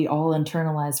of what we all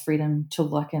internalize freedom to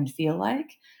look and feel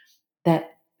like,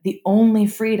 that the only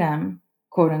freedom,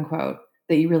 quote unquote,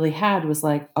 that you really had was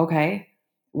like, okay,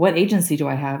 what agency do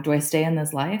I have? Do I stay in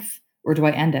this life or do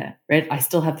I end it? Right? I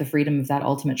still have the freedom of that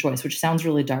ultimate choice, which sounds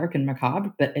really dark and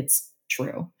macabre, but it's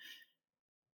true.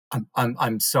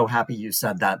 I'm so happy you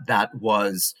said that. That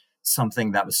was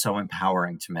something that was so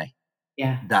empowering to me.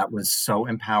 Yeah. That was so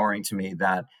empowering to me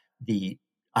that the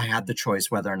I had the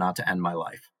choice whether or not to end my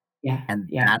life. Yeah. And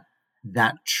Yeah.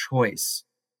 that choice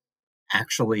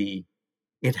actually,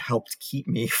 it helped keep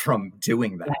me from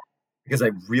doing Yeah. that because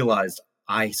I realized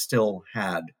I still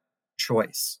had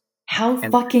choice. How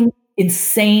And fucking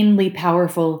insanely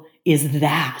powerful is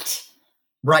that?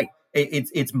 right.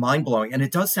 It's mind-blowing, and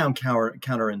it does sound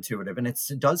counterintuitive, and it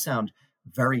does sound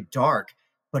very dark,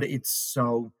 but it's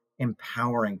so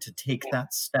empowering to take Yeah.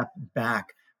 that step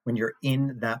back when you're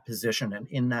in that position and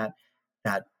in that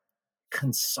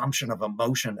consumption of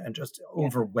emotion and just Yeah.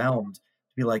 overwhelmed to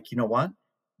be like, "You know what?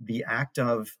 The act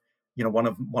of"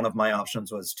 one of my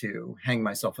options was to hang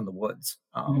myself in the woods.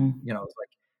 Mhm. It's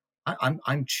like,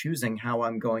 I'm choosing how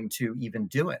I'm going to even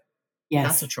do it.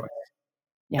 That's a Yes. choice.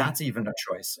 Yeah. That's even a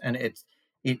choice, and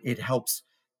it helps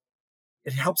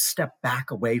step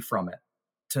back away from it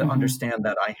to Mhm. understand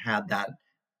that I had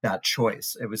that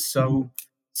choice. It was Mhm.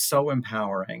 so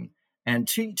empowering. And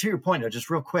to your point, just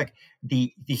real quick,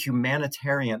 the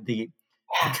humanitarian the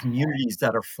Yeah. communities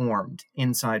that are formed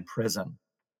inside prison,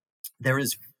 there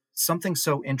is something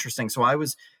so interesting. So I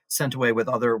was sent away with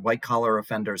other white collar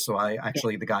offenders. So I Yeah.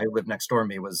 actually, the guy who lived next door to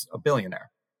me was a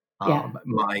billionaire. Yeah.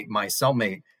 My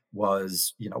cellmate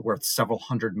was, worth several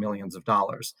hundred millions of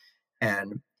dollars,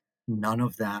 and none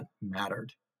of that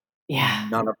mattered. Yeah.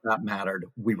 None of that mattered.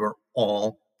 We were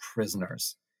all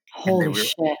prisoners, and Holy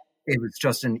shit. it was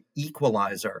just an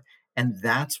equalizer, and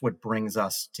that's what brings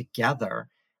us together.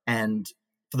 And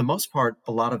for the most part,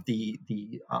 a lot of the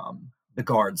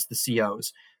guards, the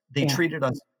COs, they Yeah. treated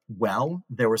us well.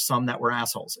 There were some that were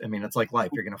assholes. I mean, it's like life.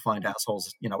 You're going to find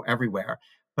assholes, everywhere.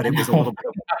 But I it was a know. little bit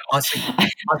of us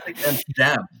against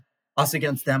them, us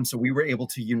against them. So we were able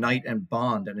to unite and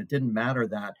bond. And it didn't matter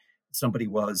that somebody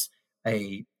was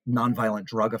a nonviolent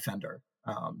drug offender,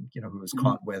 who was Mhm.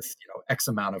 caught with, X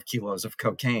amount of kilos of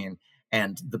cocaine,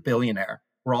 and the billionaire.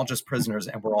 We're all just prisoners,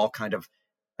 and we're all kind of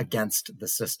against the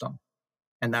system.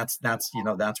 And that's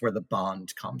where the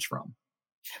bond comes from.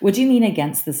 What do you mean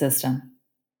against the system?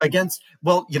 Against,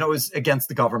 well, it was against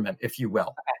the government, if you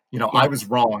will. I Yeah. was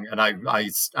wrong, and I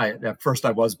at first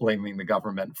I was blaming the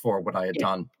government for what I had Yeah.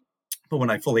 done, but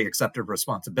when I fully accepted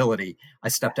responsibility, I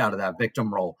stepped out of that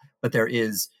victim role. But there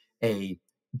is a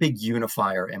big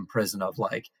unifier in prison of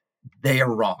like, they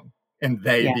are wrong, and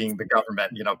they Yes. being the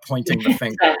government, pointing the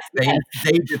finger. Yes, They yes.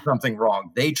 they did something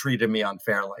wrong. They treated me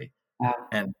unfairly, Wow.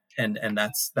 and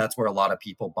that's where a lot of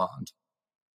people bond.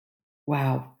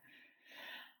 Wow.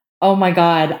 Oh my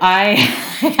God. I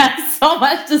have so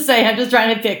much to say. I'm just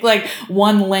trying to pick like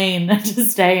one lane to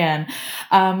stay in.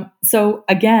 So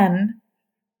again,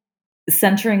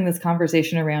 centering this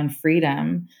conversation around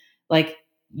freedom, like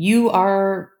you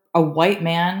are a white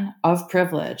man of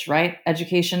privilege, right?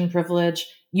 Education privilege.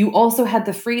 You also had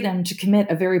the freedom to commit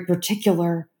a very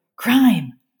particular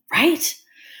crime, right?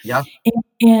 Yeah,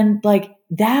 And like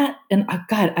that, and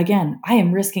God, again, I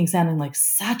am risking sounding like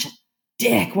such a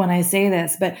dick when I say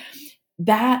this, but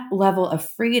that level of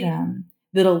freedom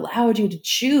that allowed you to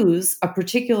choose a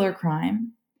particular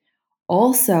crime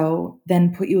also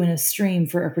then put you in a stream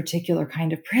for a particular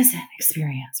kind of prison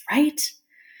experience, right?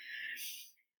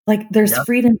 Like there's yeah,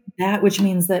 freedom in that, which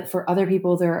means that for other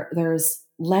people there's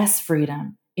less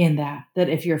freedom in that. That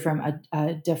if you're from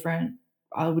a different,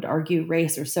 I would argue,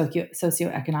 race or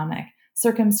socioeconomic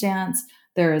circumstance,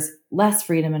 there's less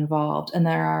freedom involved, and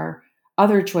there are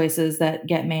other choices that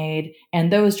get made,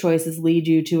 and those choices lead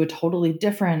you to a totally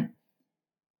different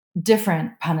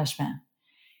punishment.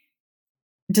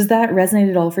 Does that resonate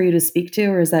at all for you to speak to,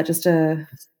 or is that just a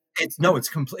it's no, it's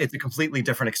a completely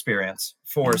different experience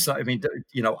for. yeah? So I mean,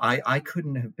 I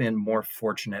couldn't have been more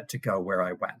fortunate to go where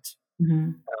I went.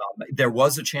 Mhm. There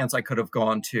was a chance I could have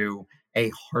gone to a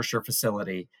harsher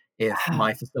facility if Wow.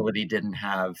 my facility didn't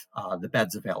have the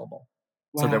beds available.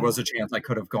 So there was Wow. a chance I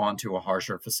could have gone to a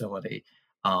harsher facility,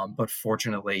 but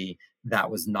fortunately, that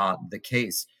was not the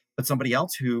case. But somebody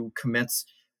else who commits,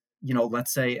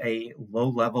 let's say a low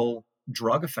level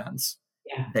drug offense,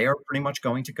 Yeah. they are pretty much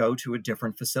going to go to a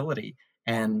different facility.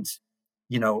 And,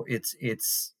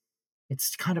 it's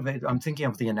kind of I'm thinking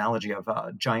of the analogy of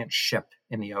a giant ship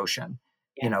in the ocean,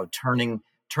 Yeah.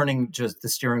 turning just the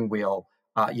steering wheel,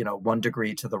 1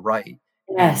 degree to the right,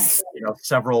 and Yes.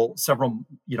 several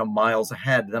miles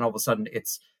ahead. Then all of a sudden,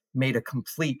 it's made a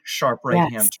complete sharp right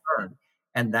Yes. hand turn,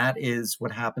 and that is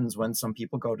what happens when some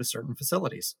people go to certain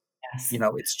facilities. Yes.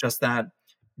 It's just that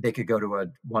they could go to a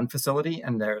one facility,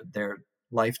 and their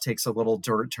life takes a little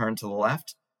turn to the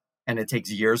left, and it takes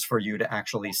years for you to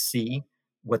actually see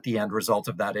what the end result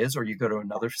of that is. Or you go to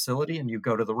another facility and you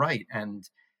go to the right, and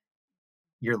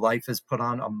your life is put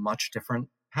on a much different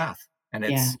path. And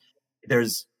Yeah.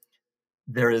 there's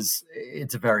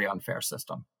it's a very unfair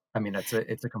system. I mean, it's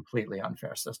a completely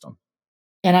unfair system.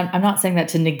 And I'm not saying that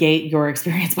to negate your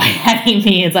experience by any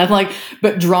means. I'm like,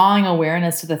 but drawing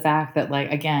awareness to the fact that,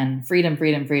 like, again, freedom,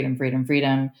 freedom, freedom, freedom,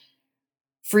 freedom.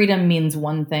 Freedom means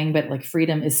one thing, but like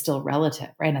freedom is still relative,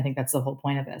 right? And I think that's the whole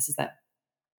point of this is that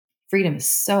freedom is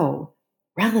so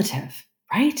relative,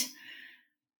 right?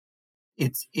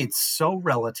 It's so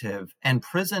relative, and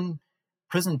prison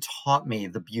taught me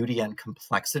the beauty and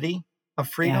complexity of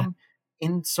Yeah. freedom,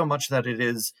 in so much that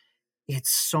it's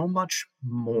so much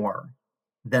more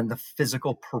than the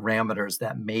physical parameters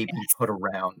that may be Yes. put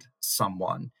around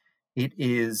someone. It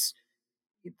is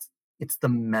it's it's the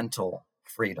mental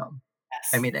freedom.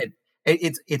 I Yes. mean,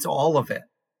 it's all of it.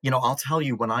 I'll tell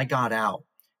you, when I got out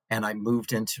and I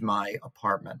moved into my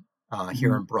apartment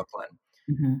here Mhm. in Brooklyn,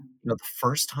 Mhm. the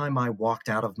first time I walked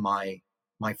out of my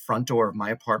front door of my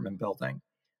apartment building,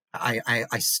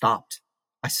 I stopped.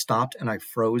 I stopped and I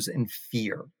froze in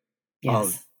fear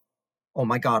of, Yes. oh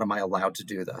my God, am I allowed to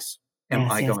do this? Am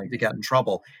Yes. I Yes. going to get in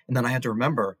trouble? And then I had to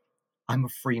remember, I'm a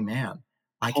free man.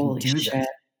 I can Holy do shit. this.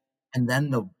 And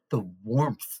then the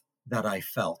warmth that I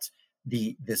felt,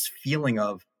 this feeling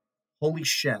of, holy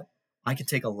shit, I can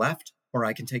take a left or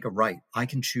I can take a right. I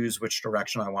can choose which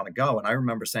direction I want to go. And I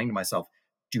remember saying to myself,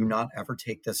 do not ever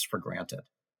take this for granted.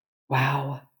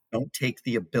 Wow. Don't take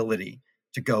the ability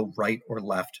to go right or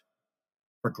left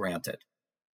for granted.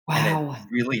 And it Wow.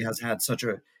 really has had such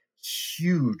a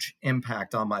huge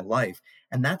impact on my life.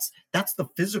 And that's the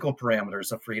physical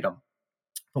parameters of freedom.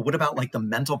 But what about like the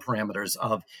mental parameters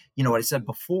of, what I said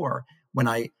before, when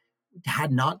I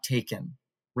had not taken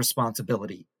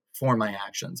responsibility for my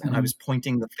actions and I Mhm. was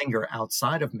pointing the finger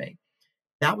outside of me,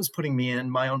 that was putting me in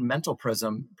my own mental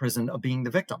prison of being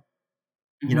the victim.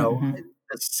 You Mhm, know, mhm.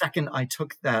 the second I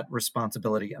took that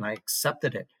responsibility and I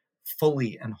accepted it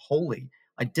fully and wholly,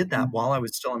 I did that Mhm. while I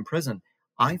was still in prison.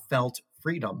 I felt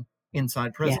freedom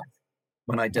inside Yes, prison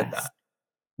when I did yes. that.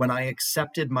 When I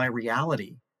accepted my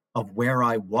reality of where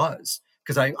I was,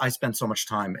 because I spent so much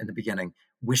time in the beginning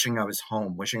wishing I was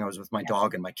home, wishing I was with my Yeah.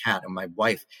 dog and my cat and my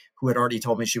wife, who had already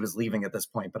told me she was leaving at this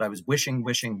point. But I was wishing,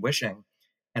 wishing, wishing.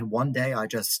 And one day I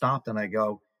just stopped and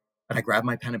I grabbed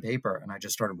my pen and paper and I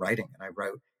just started writing. And I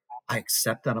wrote, I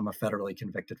accept that I'm a federally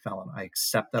convicted felon. I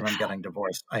accept that I'm getting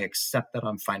divorced. I accept that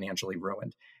I'm financially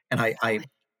ruined. And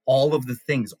all of the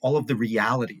things, all of the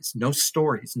realities, no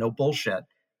stories, no bullshit,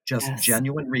 just Yes.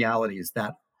 genuine realities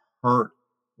that hurt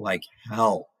like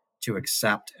hell to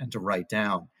accept and to write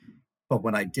down. But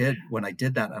when I did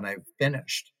that and I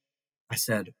finished, I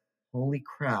said, "Holy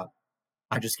crap,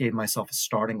 I just gave myself a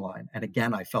starting line." And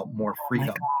again, I felt more Oh my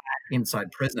freedom god.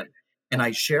 inside prison. And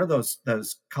I share those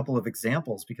couple of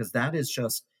examples because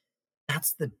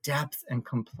that's the depth and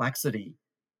complexity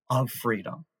of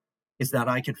freedom, is that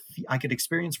I could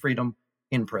experience freedom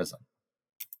in prison.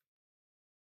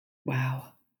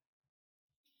 Wow.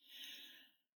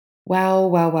 Wow,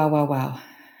 wow, wow, wow, wow.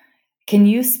 Can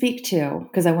you speak to,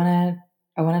 because I wanna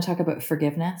talk about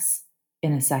forgiveness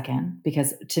in a second,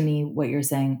 because to me, what you're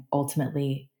saying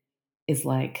ultimately is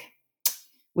like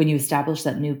when you establish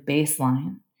that new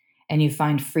baseline and you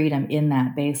find freedom in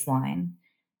that baseline,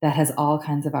 that has all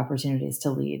kinds of opportunities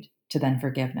to lead to then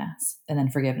forgiveness, and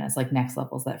then forgiveness, like next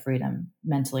levels that freedom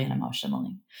mentally and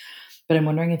emotionally. But I'm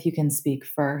wondering if you can speak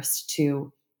first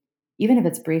to, even if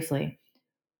it's briefly,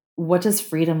 what does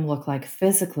freedom look like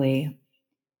physically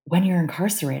when you're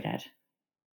incarcerated?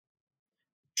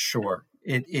 Sure.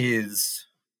 It is.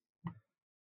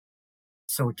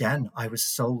 So again, I was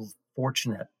so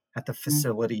fortunate at the Mm,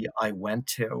 facility I went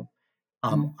to.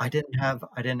 mm, I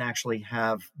didn't actually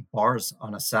have bars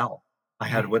on a cell.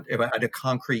 okay. I had a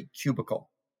concrete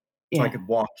cubicle so I Yeah, could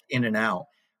walk in and out.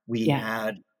 We yeah,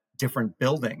 had different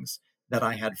buildings that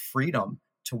I had freedom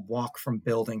to walk from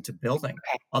building to building.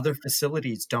 okay, Other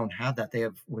facilities don't have that. They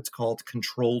have what's called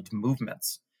controlled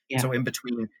movements. yeah, So in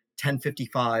between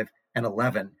 10:55 and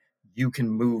 11, you can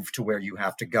move to where you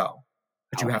have to go,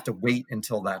 but you oh, have to wait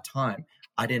until that time.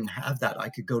 I didn't have that. I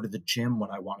could go to the gym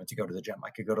when I wanted to go to the gym. I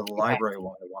could go to the okay, library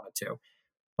when I wanted to.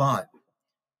 But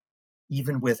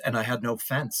and I had no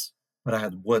fence, but I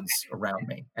had woods around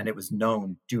me, and it was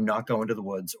known, do not go into the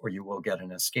woods or you will get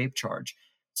an escape charge.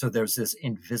 So there's this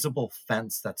invisible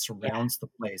fence that yeah, surrounds the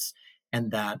place,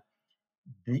 and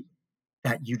the,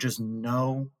 that you just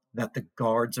know that the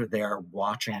guards are there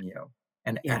watching you,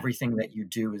 and yeah, everything that you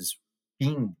do is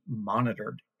being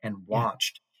monitored and yeah,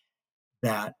 watched.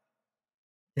 That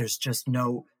there's just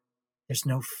there's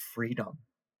no freedom.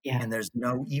 yeah, And there's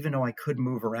no, even though I could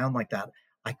move around like that,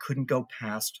 I couldn't go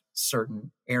past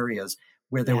certain areas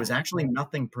where there yeah, was actually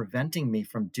nothing preventing me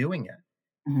from doing it,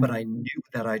 but mhm, I knew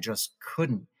that I just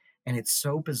couldn't. And it's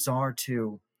so bizarre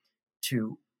to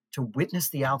to witness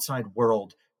the outside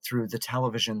world through the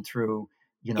television, through,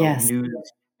 yes,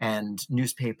 news and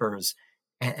newspapers,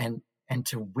 and and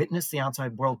to witness the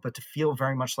outside world, but to feel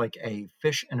very much like a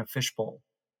fish in a fishbowl,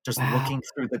 just wow, looking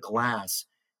through the glass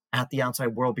at the outside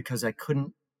world because I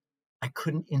couldn't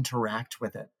interact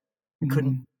with it. I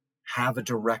couldn't mhm, have a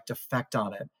direct effect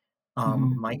on it.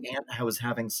 mhm, My aunt was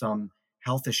having some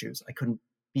health issues. I couldn't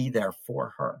be there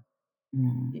for her,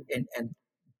 mhm, and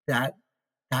that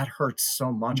that hurts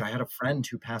so much. mm, I had a friend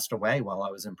who passed away while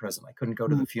I was in prison. I couldn't go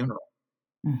to mm, the funeral.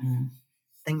 mhm,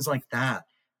 Things like that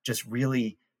just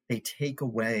really, they take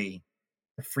away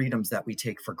the freedoms that we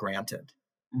take for granted.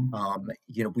 mm,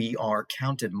 We are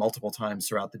counted multiple times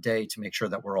throughout the day to make sure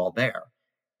that we're all there,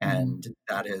 mhm, and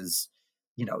that is,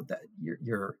 that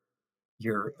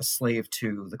you're a slave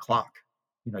to the clock.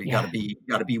 yeah, You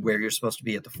got to be where you're supposed to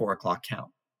be at the 4 o'clock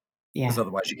count, because yeah,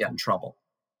 otherwise you get in trouble.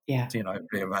 yeah. So,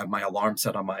 I have my alarm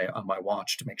set on my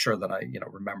watch to make sure that I,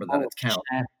 remember that Oh, it's count,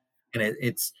 shit. and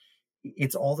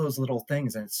it's all those little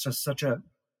things, and it's just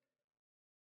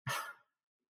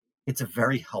it's a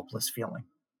very helpless feeling.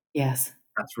 Yes,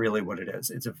 That's really what it is.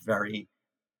 It's a very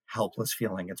helpless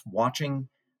feeling. It's watching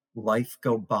life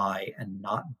go by and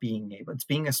not being able. It's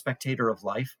being a spectator of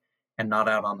life and not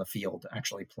out on the field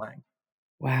actually playing.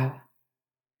 wow.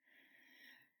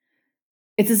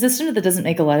 It's a system that doesn't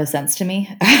make a lot of sense to me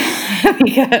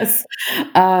because,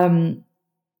 um,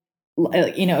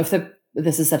 if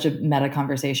this is such a meta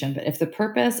conversation, but if the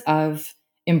purpose of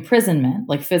imprisonment,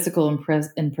 like physical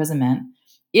imprisonment,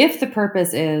 if the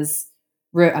purpose is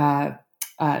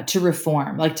to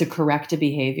reform, like to correct a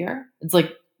behavior, it's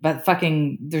like, but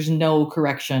fucking, there's no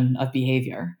correction of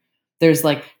behavior. There's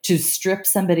like to strip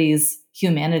somebody's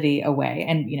humanity away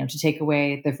and, to take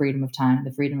away the freedom of time,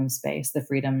 the freedom of space, the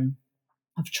freedom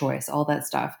of choice, all that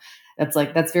stuff.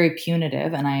 That's very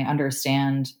punitive. And I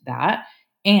understand that.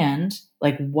 And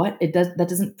like what it does, that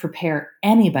doesn't prepare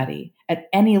anybody at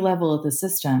any level of the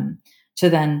system to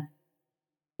then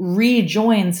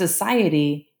rejoin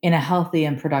society in a healthy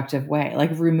and productive way. Like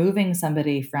removing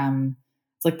somebody from,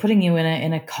 it's like putting you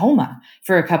in a coma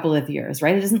for a couple of years,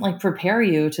 right? It doesn't like prepare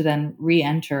you to then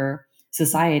re-enter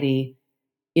society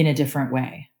in a different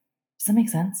way. Does that make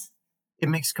sense? It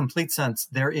makes complete sense.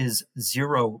 There is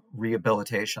zero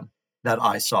rehabilitation that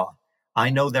I saw. I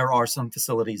know there are some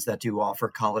facilities that do offer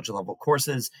college level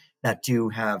courses that do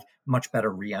have much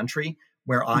better reentry.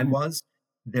 Where I Mhm. was,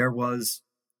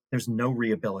 there's no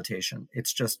rehabilitation.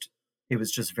 It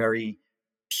was just very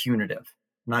punitive.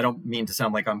 And I don't mean to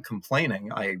sound like I'm complaining.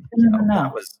 No, no,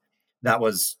 no. That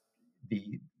was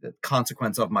the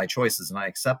consequence of my choices, and I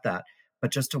accept that.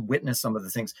 But just to witness some of the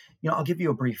things, I'll give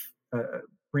you a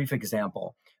brief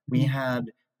example. We Mhm. had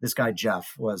this guy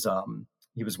Jeff was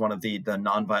he was one of the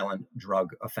nonviolent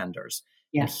drug offenders,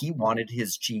 and Yeah. he wanted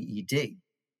his GED.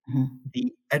 Mhm.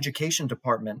 The education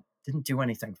department didn't do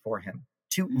anything for him.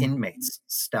 Two Mhm. inmates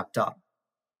stepped up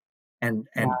and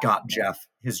Wow. got Jeff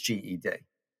his GED.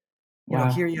 Here Wow.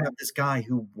 you have this guy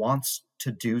who wants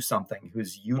to do something,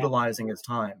 who's Yeah. utilizing his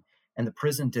time, and the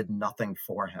prison did nothing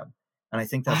for him. And I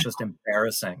think Wow. that's just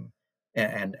embarrassing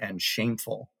and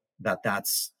shameful that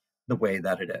that's the way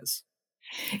that it is.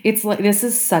 It's like this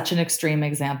is such an extreme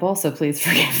example, so please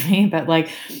forgive me, but like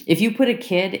if you put a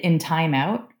kid in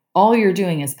timeout, all you're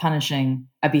doing is punishing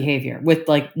a behavior with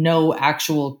like no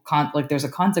actual like there's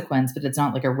a consequence, but it's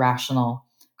not like a rational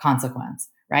consequence,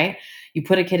 right? You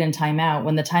put a kid in timeout,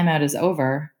 when the timeout is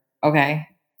over, okay,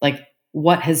 like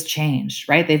what has changed,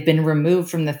 right? They've been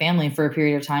removed from the family for a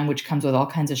period of time, which comes with all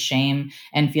kinds of shame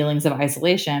and feelings of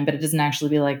isolation, but it doesn't actually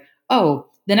be like, oh,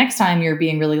 the next time you're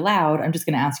being really loud, I'm just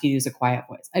going to ask you to use a quiet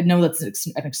voice. I know that's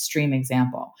an extreme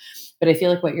example, but I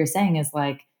feel like what you're saying is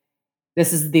like,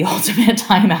 this is the ultimate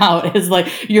timeout is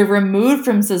like you're removed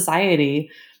from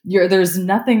society. There's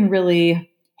nothing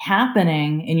really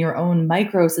happening in your own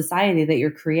micro society that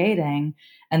you're creating.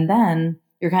 And then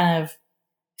you're kind of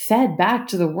fed back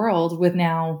to the world with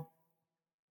now,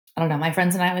 I don't know. My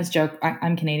friends and I always joke.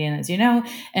 I'm Canadian, as you know,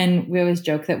 and we always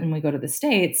joke that when we go to the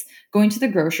States, going to the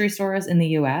grocery stores in the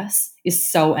US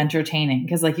is so entertaining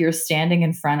because, like, you're standing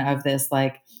in front of this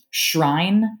like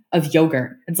shrine of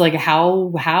yogurt. It's like,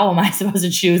 how am I supposed to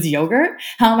choose yogurt?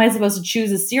 How am I supposed to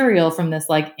choose a cereal from this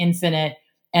like infinite,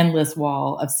 endless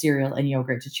wall of cereal and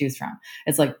yogurt to choose from?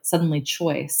 It's like suddenly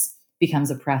choice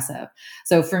becomes oppressive.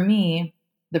 So for me,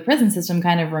 the prison system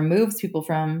kind of removes people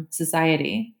from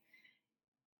society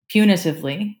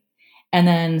punitively and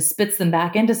then spits them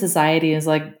back into society is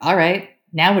like, all right,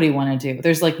 now what do you want to do?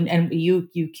 There's like, and you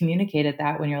communicated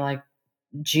that when you're like,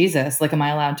 Jesus, like, am I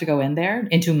allowed to go in there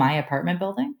into my apartment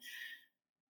building?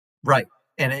 Right.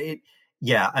 And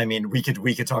yeah, I mean, we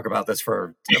could talk about this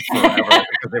for forever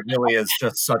because it really is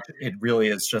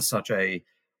just such a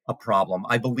problem.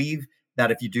 I believe that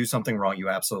if you do something wrong, you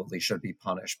absolutely should be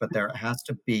punished, but there has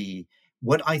to be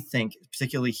what I think,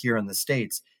 particularly here in the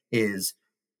States, is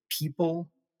people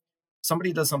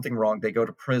somebody does something wrong, they go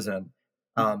to prison,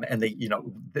 and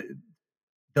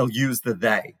they'll use the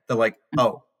they. They're like,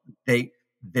 oh,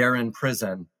 they're in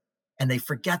prison, and they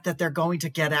forget that they're going to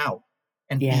get out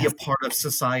and be a Yes. part of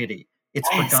society. It's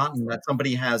Yes. forgotten that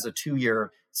somebody has a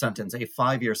 2-year sentence, a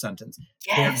 5-year sentence.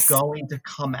 They're Yes. going to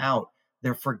come out.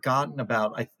 They're forgotten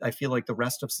about. I feel like the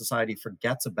rest of society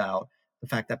forgets about the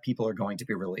fact that people are going to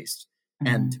be released.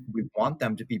 And Mhm. we want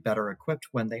them to be better equipped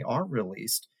when they are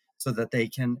released so that they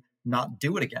can not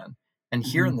do it again. And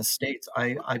here in Mhm. the States,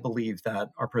 I believe that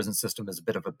our prison system is a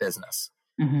bit of a business,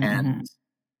 Mhm. and Mhm.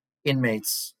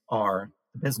 inmates are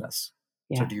the business.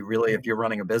 So Yeah. if you're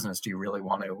running a business, do you really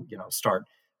want to, start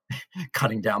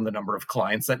cutting down the number of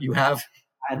clients that you have?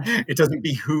 God. It doesn't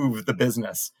behoove the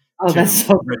business Oh, that's to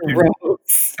so reduce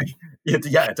gross.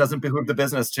 it doesn't behoove the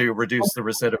business to reduce the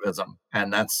recidivism.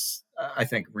 And that's, I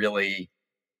think, really,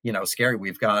 scary.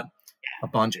 We've got a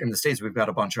bunch in the States, we've got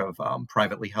a bunch of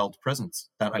privately held prisons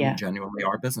that, I mean, Yeah, genuinely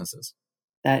are businesses.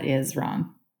 that is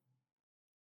wrong.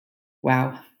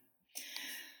 Wow.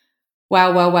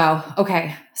 Wow, wow, wow.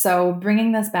 Okay. So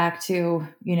bringing this back to,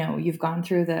 you've gone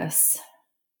through this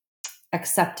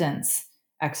acceptance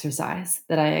exercise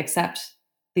that I accept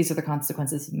these are the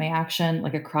consequences of my action,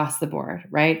 like across the board,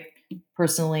 right?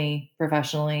 Personally,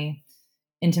 professionally,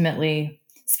 intimately,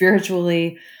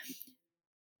 spiritually.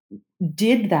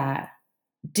 Did that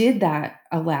did that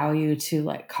allow you to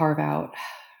like carve out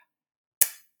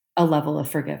a level of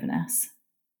forgiveness?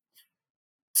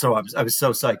 So I was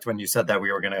so psyched when you said that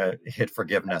we were gonna hit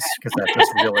forgiveness because that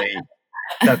just really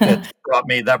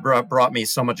that brought me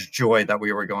so much joy that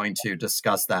we were going to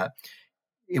discuss that.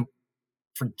 It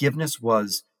Forgiveness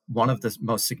was one of the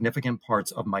most significant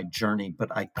parts of my journey,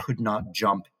 but I could not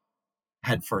jump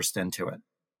headfirst into it.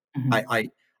 I Mhm, I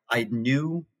I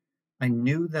knew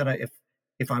that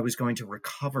if I was going to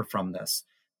recover from this,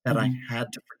 that I mhm,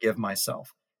 had to forgive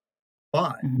myself.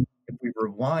 But mhm, if we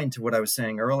rewind to what I was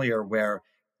saying earlier, where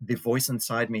the voice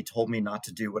inside me told me not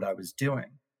to do what I was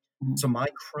doing. So mhm, my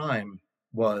crime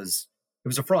was it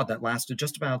was a fraud that lasted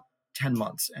just about 10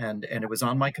 months and it was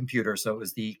on my computer. So it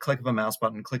was the click of a mouse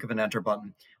button, click of an enter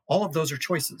button. All of those are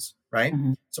choices, right?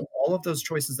 mhm, So all of those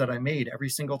choices that I made every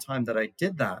single time that I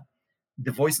did that,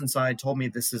 the voice inside told me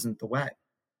this isn't the way.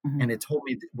 mhm. And it told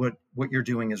me what you're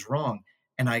doing is wrong.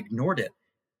 And I ignored it.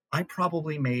 I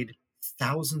probably made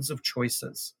thousands of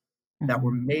choices that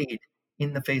were Mhm. made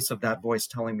in the face of that voice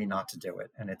telling me not to do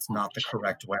it. And it's Holy not the shit.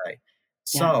 correct way.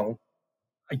 Yeah, So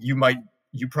you might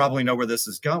you probably know where this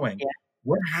is going. yeah.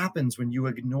 What happens when you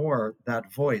ignore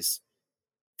that voice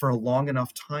for a long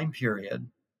enough time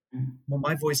period? Mm. Well,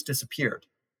 my voice disappeared.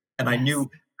 And I Yes.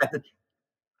 knew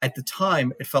at the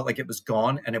time it felt like it was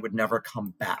gone and it would never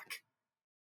come back.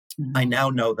 I Mhm. now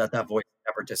know that that voice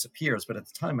never disappears, but at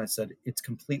the time I said it's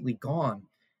completely gone.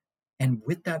 And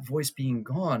with that voice being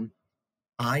gone,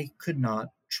 I could not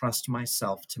trust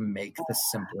myself to make the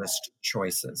simplest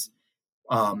choices.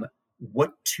 Um,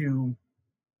 what to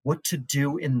what to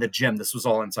do in the gym. This was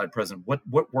all inside prison. What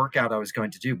workout I was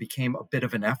going to do became a bit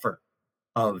of an effort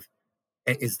of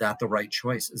is that the right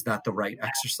choice? Is that the right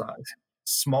exercise?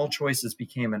 Small choices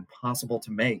became impossible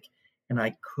to make, and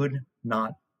I could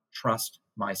not trust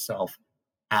myself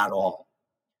at all.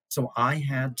 So I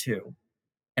had to,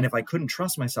 and if I couldn't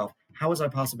trust myself, how was I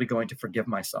possibly going to forgive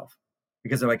myself?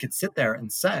 Because if I could sit there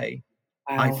and say,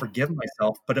 I Wow. forgive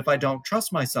myself, but if I don't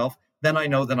trust myself, then I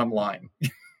know that I'm lying.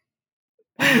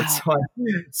 Wow.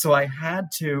 So I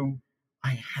had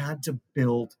to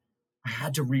build I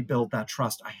had to rebuild that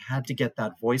trust. I had to get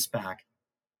that voice back,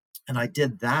 and I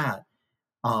did that,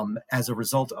 as a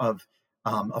result of,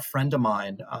 a friend of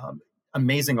mine,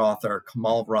 amazing author,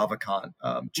 Kamal Ravikant.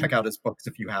 Check Mm, out his books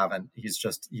if you haven't.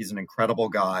 He's an incredible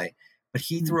guy, but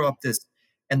he mm, threw up this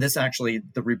and this actually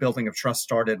the rebuilding of trust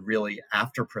started really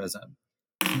after prison.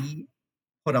 He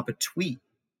put up a tweet,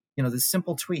 this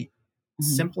simple tweet.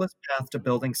 mhm, Simplest path to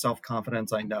building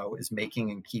self-confidence I know is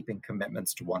making and keeping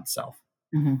commitments to oneself.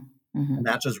 mhm, And mhm,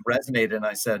 that just resonated. And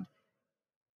I said,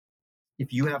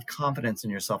 if you have confidence in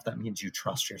yourself, that means you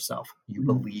trust yourself. You mhm,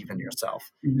 believe in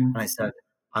yourself. And I mhm, said,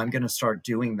 I'm going to start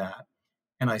doing that.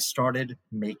 And I started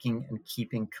making and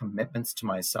keeping commitments to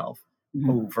myself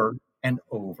mhm. over and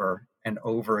over and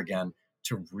over again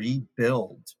to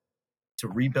rebuild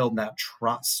that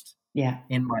trust Yeah,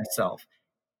 in myself.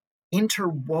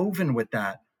 Interwoven with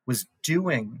that was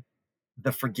doing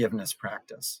the forgiveness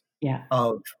practice yeah,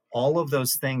 of all of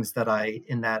those things that I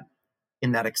in that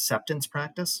acceptance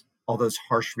practice, all those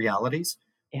harsh realities,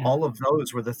 yeah, all of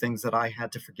those were the things that I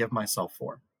had to forgive myself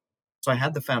for. So I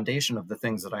had the foundation of the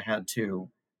things that I had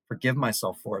to forgive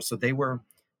myself for. So they were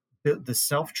the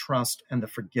self-trust and the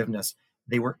forgiveness,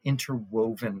 they were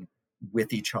interwoven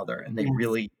with each other and they yes.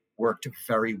 really worked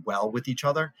very well with each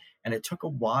other. And it took a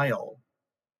while.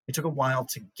 It took a while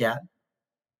to get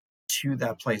to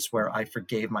that place where I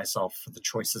forgave myself for the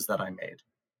choices that I made.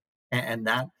 And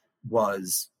that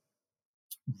was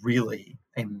really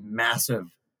a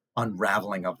massive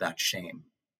unraveling of that shame.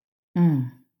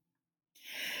 Mm.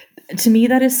 To me,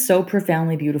 that is so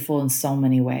profoundly beautiful in so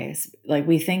many ways. Like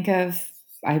we think of,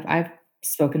 I've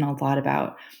spoken a lot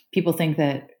about. People think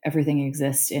that everything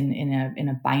exists in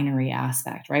a binary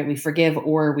aspect, right? We forgive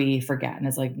or we forget, and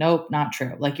it's like, nope, not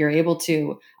true. Like you're able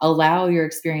to allow your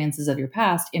experiences of your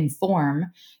past inform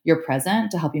your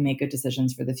present to help you make good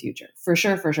decisions for the future, for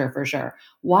sure, for sure, for sure.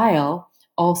 While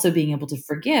also being able to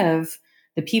forgive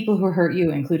the people who hurt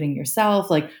you, including yourself,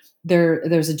 like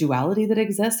there's a duality that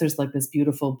exists. There's like this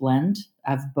beautiful blend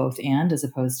of both and as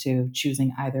opposed to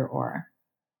choosing either or.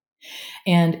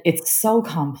 And it's so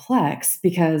complex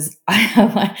because I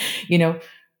have like,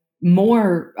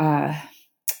 more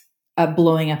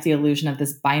blowing up the illusion of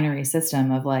this binary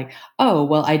system of like, oh,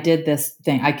 well, I did this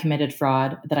thing. I committed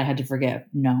fraud that I had to forgive.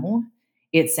 No,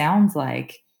 it sounds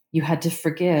like you had to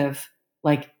forgive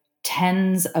like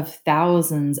tens of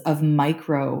thousands of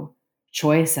micro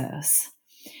choices.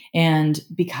 And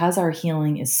because our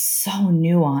healing is so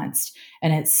nuanced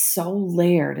and it's so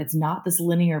layered, it's not this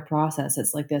linear process.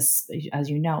 It's like this, as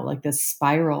you know, like this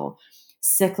spiral,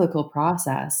 cyclical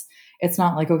process. It's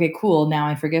not like, okay, cool, now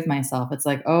I forgive myself. It's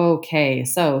like, okay,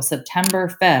 so September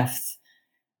 5th,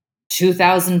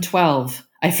 2012,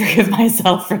 I forgive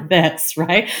myself for this,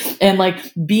 right? And like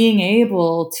being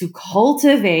able to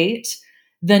cultivate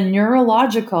the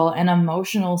neurological and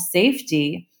emotional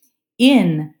safety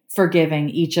in forgiving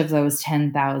each of those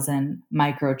 10,000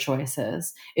 micro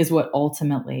choices is what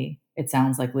ultimately it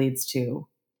sounds like leads to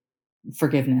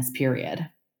forgiveness, period.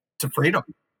 To freedom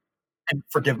and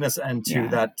forgiveness, and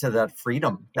Yeah. to that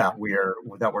freedom that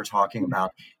we're talking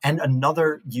about. And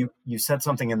another, you said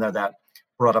something in there that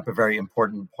brought up a very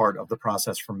important part of the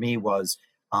process for me was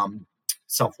um,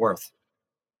 self-worth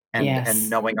and Yes.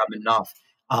 knowing I'm enough.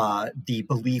 The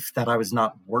belief that I was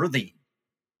not worthy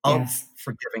of Yes.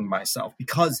 forgiving myself,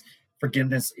 because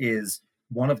forgiveness is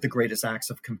one of the greatest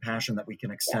acts of compassion that we can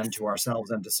extend Yes. to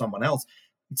ourselves and to someone else.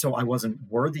 So I wasn't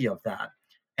worthy of that.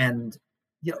 And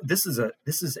this is a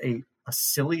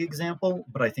silly example,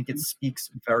 but I think it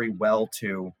speaks very well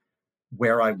to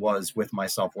where I was with my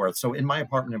self-worth. So in my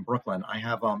apartment in Brooklyn, I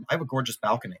have a gorgeous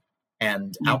balcony,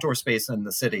 and Yeah. outdoor space in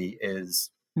the city is,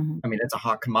 Mhm. I mean, it's a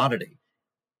hot commodity.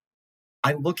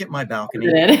 I look at my balcony,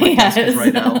 Did my desk is yes.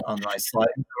 right out on my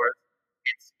sliding door.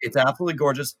 It's absolutely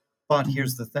gorgeous, but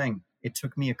here's Mhm. the thing, it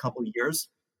took me a couple years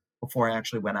before I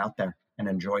actually went out there and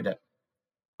enjoyed it.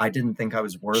 I didn't think I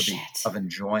was worthy Shit. of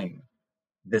enjoying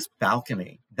this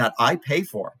balcony that I pay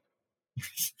for.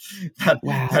 That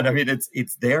Wow. I mean,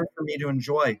 it's there for me to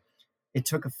enjoy. It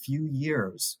took a few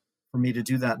years for me to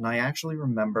do that, and I actually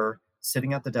remember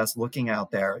sitting at the desk looking out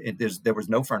there. There was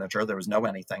no furniture, there was no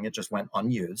anything, it just went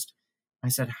unused. I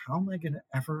said, "How am I gonna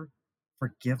ever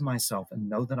forgive myself and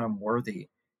know that I'm worthy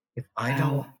if I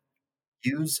don't Wow.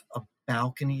 use a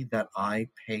balcony that I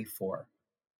pay for?"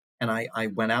 And I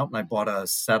went out and I bought a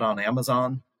set on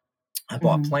Amazon. I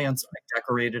bought Mhm. plants, I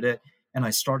decorated it, and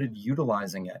I started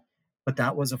utilizing it. But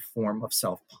that was a form of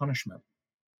self-punishment,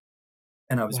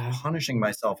 and I was Wow. punishing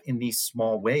myself in these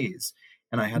small ways,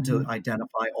 and I had to Mhm.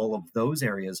 identify all of those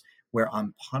areas where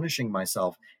I'm punishing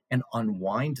myself and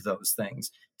unwind those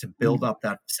things to build Mm. up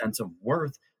that sense of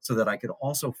worth so that I could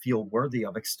also feel worthy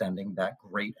of extending that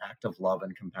great act of love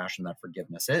and compassion that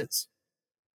forgiveness is.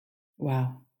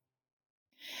 Wow.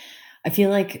 I feel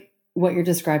like what you're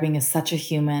describing is such a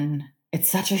human it's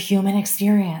such a human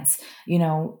experience. You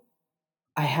know,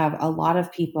 I have a lot of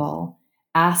people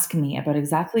ask me about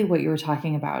exactly what you were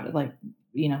talking about, like,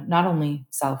 not only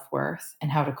self-worth and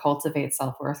how to cultivate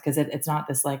self-worth, because it's not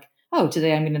this like, "Oh,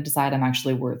 today I'm gonna decide I'm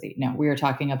actually worthy." No, we are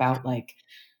talking about like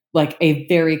a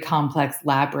very complex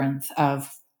labyrinth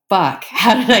of fuck,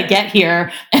 how did I get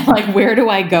here? And like, where do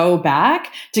I go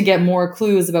back to get more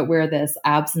clues about where this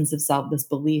absence of self, this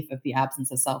belief of the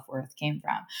absence of self worth came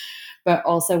from? But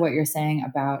also what you're saying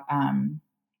about,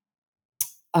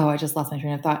 oh, I just lost my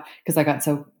train of thought because I got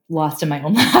so lost in my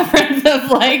own labyrinth of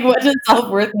like, what does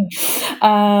self worth mean?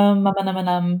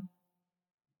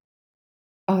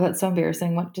 Oh, that's so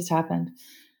embarrassing. What just happened?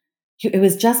 It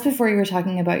was just before you were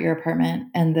talking about your apartment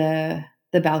and the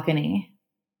balcony.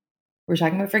 We're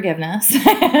talking about forgiveness.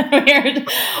 Weird.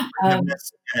 Um,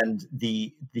 Forgiveness and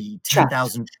the trust.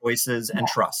 10,000 choices and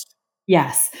trust.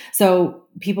 Yes. So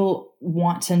people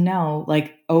want to know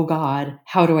like, "Oh god,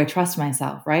 how do I trust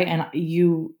myself?" Right? And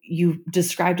you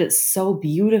described it so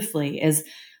beautifully as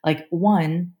like,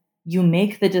 1, you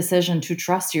make the decision to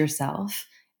trust yourself,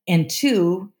 and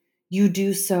 2, you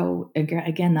do so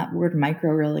again, that word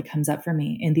micro really comes up for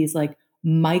me in these like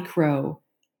micro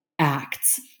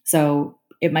acts. So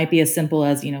it might be as simple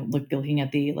as, looking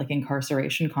at the like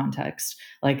incarceration context.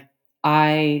 Like,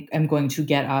 I am going to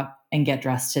get up and get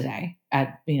dressed today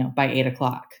at, by 8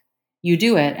 o'clock. You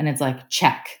do it and it's like,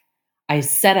 check. I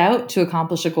set out to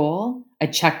accomplish a goal. I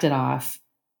checked it off.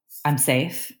 I'm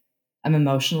safe. I'm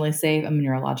emotionally safe. I'm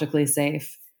neurologically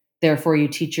safe. Therefore, you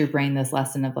teach your brain this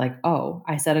lesson of like, oh,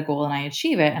 I set a goal and I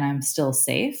achieve it and I'm still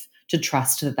safe to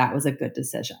trust that that was a good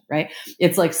decision, right?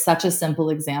 It's like such a simple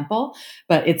example,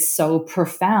 but it's so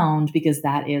profound because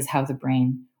that is how the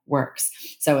brain works.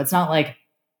 So it's not like,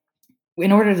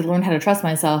 in order to learn how to trust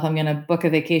myself, I'm going to book a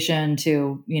vacation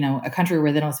to, a country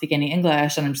where they don't speak any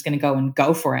English and I'm just going to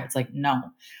go for it. It's like, no,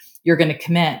 you're going to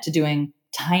commit to doing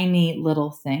tiny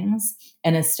little things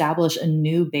and establish a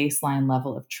new baseline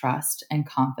level of trust and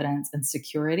confidence and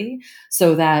security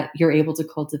so that you're able to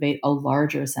cultivate a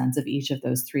larger sense of each of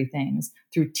those three things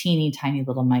through teeny tiny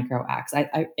little micro acts.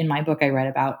 In my book, I write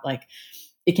about like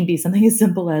It can be something as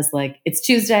simple as like, it's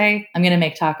Tuesday, I'm going to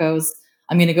make tacos.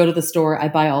 I'm going to go to the store. I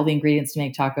buy all the ingredients to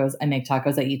make tacos. I make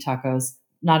tacos. I eat tacos.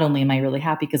 Not only am I really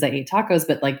happy because I ate tacos,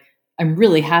 but like I'm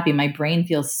really happy. My brain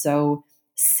feels so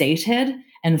sated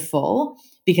and full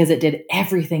because it did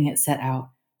everything it set out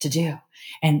to do.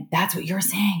 And that's what you're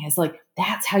saying is like,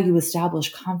 that's how you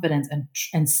establish confidence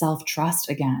and self trust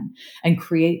again and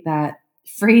create that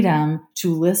freedom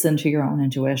to listen to your own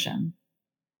intuition.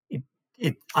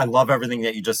 I love everything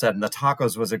that you just said, and the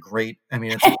tacos was a great. I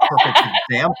mean, it's a perfect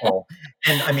example.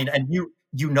 And I mean, and you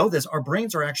know this. Our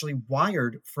brains are actually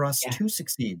wired for us Yeah. to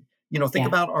succeed. Think Yeah.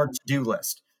 about our to-do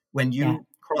list. When Yeah. you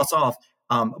cross off,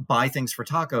 buy things for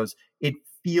tacos, it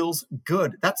feels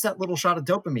good. That's that little shot of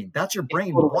dopamine. That's your It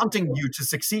brain totally wanting is. you to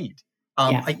succeed.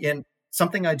 Yeah. And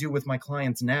something I do with my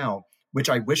clients now, which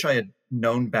I wish I had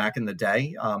known back in the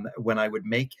day, when I would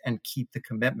make and keep the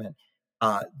commitment.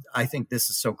 Uh, I think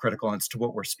this is so critical, and it's to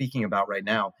what we're speaking about right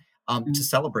now. To Mm.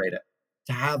 celebrate it,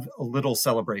 to have a little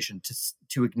celebration, to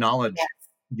Yes. acknowledge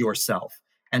yourself,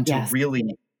 and to Yes.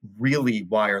 really, really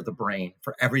wire the brain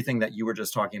for everything that you were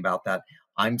just talking about. That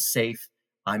I'm safe,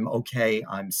 I'm okay,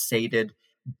 I'm sated,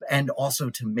 and also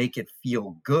to make it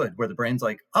feel good, where the brain's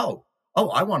like, oh,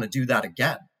 I want to do that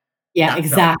again. Yeah, That felt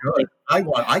exactly.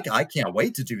 good. I can't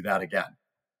wait to do that again.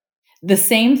 The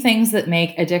same things that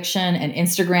make addiction and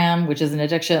Instagram, which is an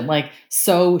addiction, like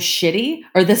so shitty,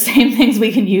 are the same things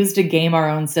we can use to game our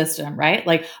own system, right?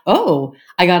 Like, oh,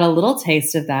 I got a little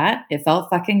taste of that. It felt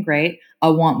fucking great. I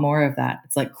want more of that.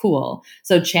 It's like, cool.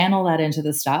 So channel that into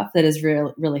the stuff that is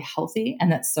really healthy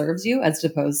and that serves you as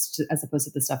opposed to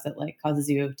the stuff that like causes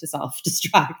you to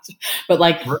self-destruct. But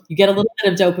like you get a little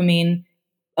bit of dopamine,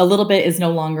 a little bit is no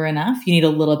longer enough. You need a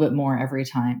little bit more every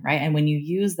time, right? And when you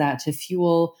use that to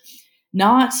fuel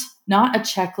not not a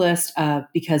checklist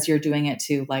because you're doing it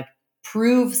to like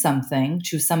prove something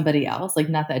to somebody else, like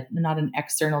not an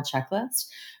external checklist,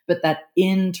 but that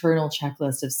internal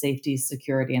checklist of safety,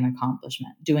 security, and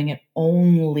accomplishment. Doing it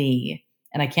only,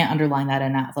 and I can't underline that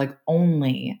enough, like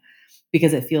only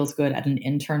because it feels good at an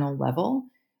internal level.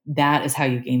 That is how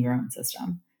you game your own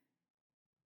system.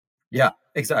 Yeah,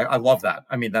 exactly. I love that.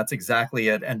 I mean, that's exactly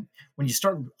it. And when you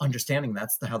start understanding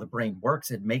how the brain works,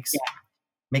 it makes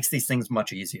these things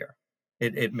much easier.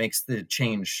 It makes the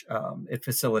change. It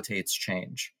facilitates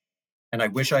change. And I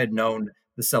wish I had known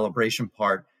the celebration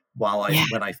part Yeah,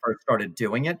 when I first started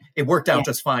doing it. It worked yeah. out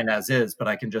just fine as is, but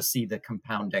I can just see the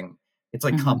compounding. It's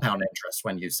like Mhm. compound interest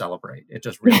when you celebrate. It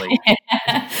just really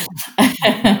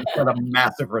got a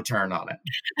massive return on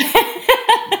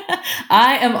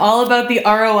I am all about the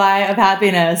ROI of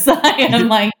happiness. I am it.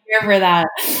 like here for that.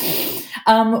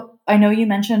 I know you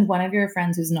mentioned one of your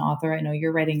friends who's an author. I know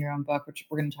you're writing your own book, which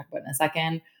we're going to talk about in a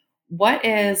second. What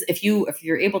is if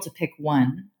you're able to pick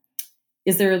one,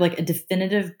 is there like a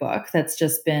definitive book that's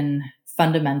just been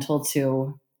fundamental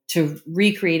to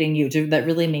recreating you, that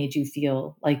really made you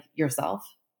feel like yourself?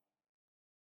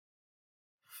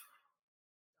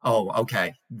 Oh,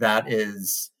 okay. That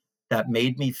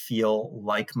made me feel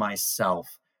like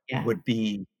myself Yeah, would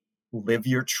be Live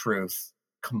Your Truth,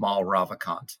 Kamal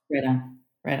Ravikant. right on,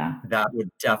 right on. That would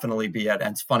definitely be it.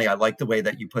 And it's funny, I like the way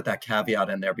that you put that caveat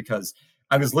in there because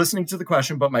I was listening to the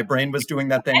question, but my brain was doing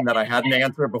that thing that I had an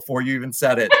answer before you even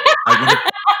said it. I would have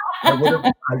I would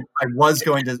have I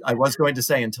was going to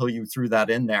say until you threw that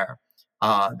in there,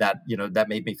 that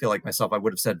made me feel like myself. I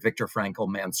would have said Viktor Frankl,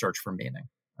 Man's Search for Meaning.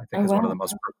 I think Oh is one of wow. the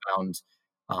most profound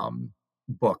um,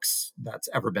 books that's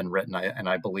ever been written. And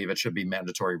I believe it should be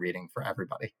mandatory reading for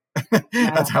everybody.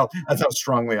 Wow. That's how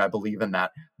strongly I believe in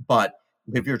that. But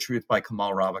Live Your Truth by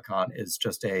Kamal Ravikant is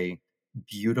just a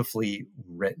beautifully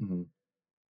written,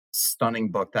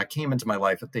 stunning book that came into my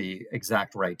life at the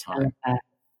exact right I love time. that.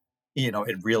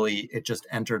 It just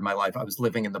entered my life. I was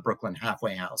living in the Brooklyn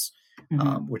halfway house,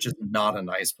 Mhm. which is not a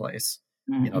nice place.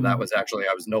 That Mm-mm. was actually,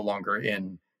 I was no longer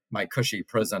in my cushy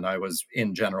prison. I was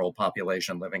in general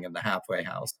population living in the halfway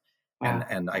house. And Wow.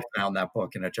 and I found that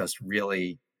book and it just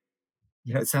really,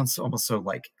 it sounds almost so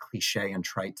like cliche and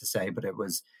trite to say, but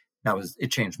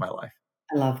it changed my life.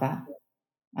 I love that.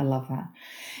 I love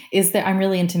that. I'm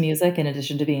really into music in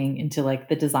addition to being into, like,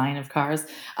 the design of cars.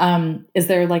 Is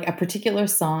there, like, a particular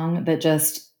song that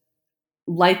just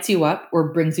lights you up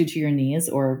or brings you to your knees,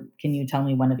 or can you tell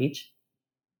me one of each?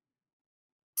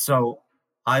 So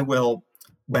I will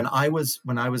when I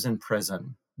was in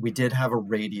prison, we did have a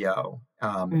radio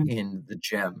Mm. in the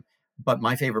gym, but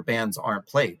my favorite bands aren't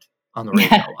played on the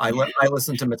Yeah. radio. I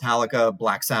listen to Metallica,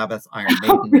 Black Sabbath, Iron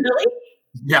Oh, Maiden. really?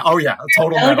 Yeah, oh yeah,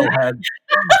 total Metallica?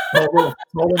 metalhead,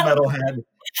 total metalhead.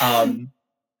 Um,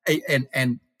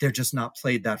 and they're just not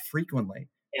played that frequently.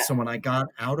 Yeah. So when I got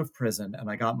out of prison and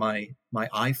I got my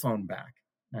iPhone back,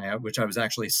 which I was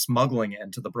actually smuggling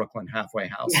into the Brooklyn halfway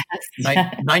house, Yes.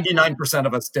 Yeah. 99%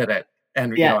 of us did it.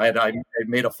 And, Yeah. I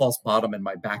made a false bottom in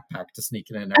my backpack to sneak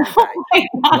it in every Oh day.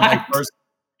 my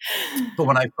But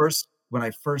when I God. first when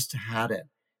I first had it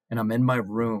and I'm in my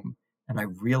room and I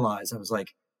realized I was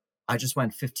like, I just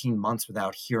went 15 months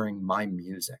without hearing my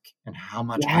music and how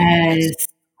much I miss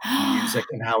Yes. music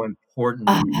and how important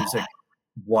Ah, music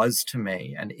was to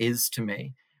me and is to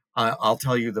me. I'll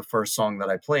tell you the first song that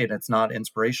I played. It's not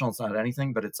inspirational, it's not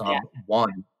anything, but it's yeah,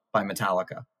 One by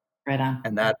Metallica. right on.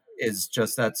 And that is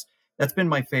just that's been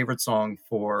my favorite song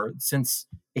for since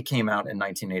it came out in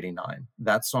 1989.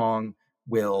 That song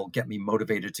will get me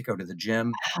motivated to go to the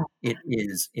gym.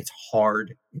 It's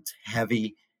hard, it's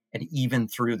heavy, and even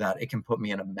through that, it can put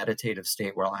me in a meditative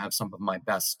state where I'll have some of my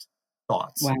best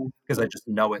thoughts Wow, because I just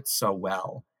know it so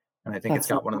well. And I think it's that's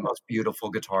got one of the most beautiful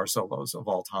guitar solos of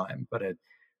all time. But it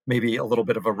maybe a little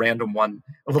bit of a random one,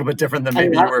 a little bit different than I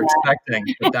maybe you love were expecting.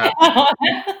 But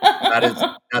that is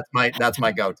that. that's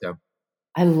my go-to.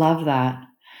 I love that.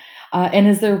 And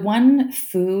is there one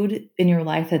food in your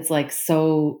life that's like it's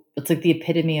like the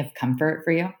epitome of comfort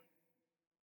for you?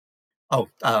 Oh,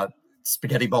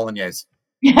 spaghetti bolognese.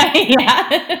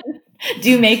 Yeah. Do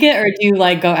you make it or do you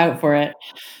like go out for it?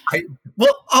 I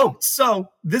so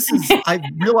this is I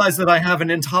realized that I have an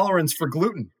intolerance for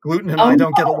gluten. Gluten and Oh I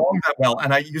don't get no. along that well.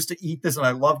 And I used to eat this and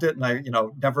I loved it and I,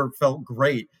 never felt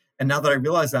great. And now that I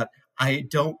realize that, I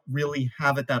don't really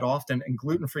have it that often. And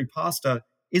gluten-free pasta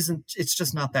it's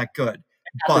just not that good.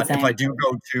 Not the But if same. I do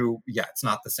go to, yeah, it's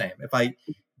not the same. If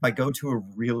I go to a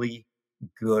really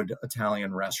good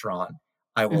Italian restaurant,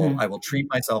 Mhm. I will treat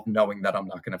myself knowing that I'm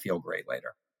not going to feel great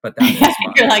later. But that is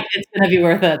my You're like, "It's gonna be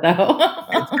worth it, it's though."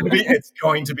 gonna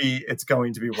be it's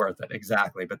going to be worth it,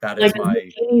 exactly, but that Like, is the my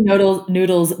zucchini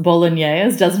noodles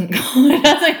bolognese doesn't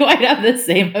quite have the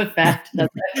same effect, does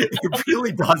it? it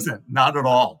really doesn't, not at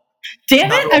all, Damn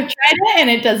not it, at I've all. tried it and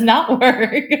it does not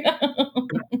work.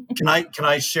 Can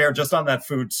I share just on that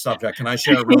food subject, can I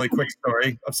share a really quick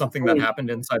story of something that Please. happened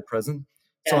inside prison?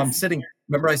 So I'm Yes. sitting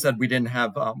remember I said we didn't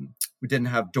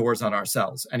have doors on our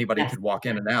cells, anybody Yes. could walk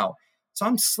in and out. So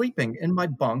I'm sleeping in my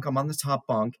bunk, I'm on the top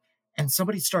bunk, and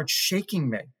somebody starts shaking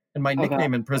me, and my Oh god.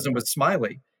 nickname in prison was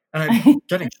Smiley, and I'm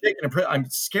getting shaken in I'm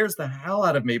scares the hell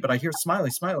out of me, but I hear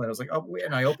Smiley, Smiley, and I was like, "Oh, wait,"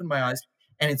 and I open my eyes,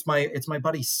 and it's my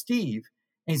buddy Steve,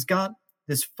 and he's got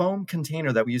this foam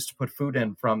container that we used to put food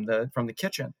in from the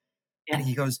kitchen, and Yeah.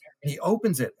 he goes and he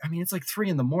opens it. I mean, it's like 3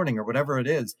 in the morning or whatever it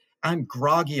is. I'm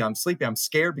groggy, I'm sleepy, I'm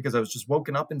scared because I was just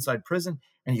woken up inside prison,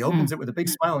 and he Mm. opens it with a big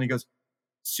smile and he goes,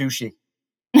 "Sushi."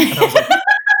 And I was like,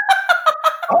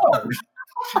 "Oh,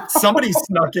 somebody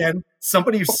snuck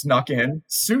in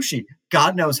sushi."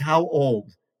 God knows how old,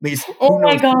 at least Oh who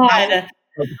my knows god.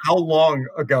 how long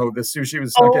ago the sushi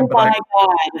was snuck in, Oh but my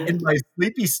god. in my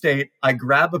sleepy state, I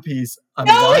grab a piece, I'm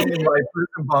No, lying in my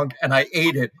prison bunk, and I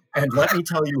ate it, and let me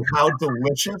tell you how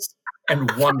delicious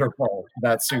and wonderful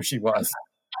that sushi was.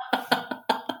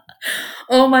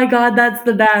 oh my god, that's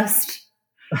the best.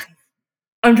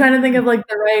 I'm trying to think of, like,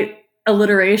 the right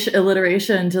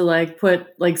alliteration to, like, put,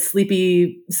 like,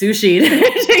 sleepy sushi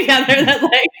together that,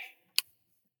 like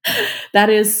that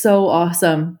is so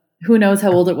awesome. Who knows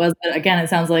how old it was, but again, it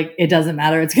sounds like it doesn't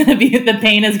matter. It's gonna be the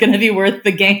pain is gonna be worth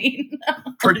the gain.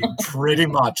 Pretty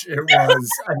much. It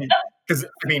was, because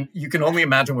you can only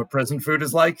imagine what prison food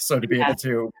is like, so to be Yeah. able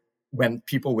to when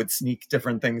people would sneak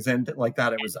different things in like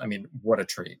that, it was what a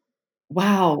treat.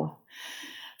 Wow.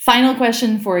 Final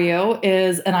question for you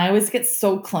is, and I always get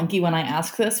so clunky when I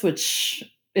ask this, which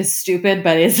is stupid,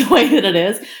 but is the way that it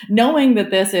is. Knowing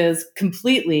that this is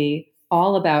completely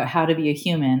all about how to be a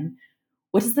human,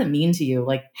 what does that mean to you?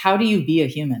 Like, how do you be a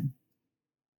human?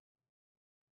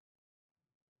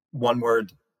 One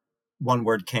word one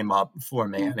word came up for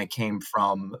me, Mm. and it came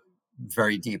from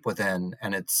very deep within,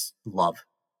 and it's love.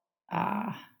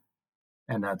 Ah,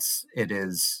 And it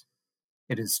is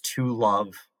to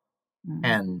love mm,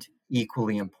 and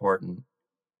equally important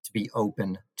to be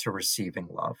open to receiving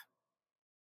love.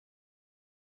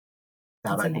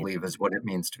 That that's I amazing. believe is what it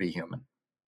means to be human.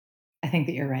 I think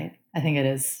that you're right. I think it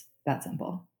is that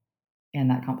simple and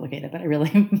that complicated, but I really,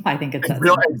 I think it's And that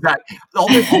real simple. exactly. All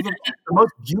the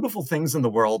most beautiful things in the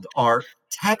world are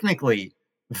technically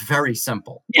very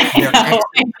simple. Yeah, Their I ex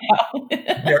know.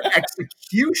 I their know.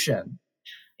 execution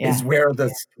is Yeah. where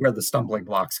the stumbling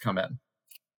blocks come in.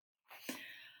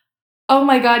 Oh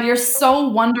my God, you're so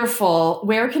wonderful.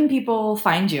 Where can people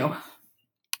find you? I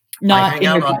Not hang in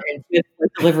out your on bed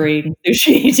with delivering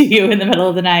sushi to you in the middle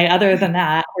of the night. Other than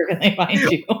that, where can they find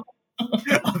you?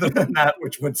 Other than that,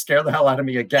 which would scare the hell out of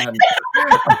me again.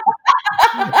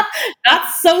 Not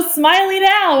so smiley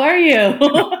now, are you?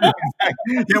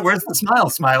 Yeah, where's the smile,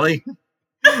 Smiley?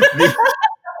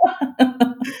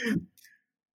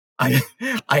 I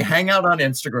hang out on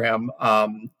Instagram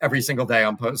every single day.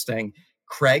 I'm posting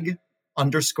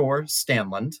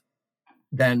Craig_Stanland.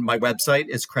 Then my website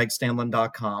is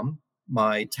craigstanland.com.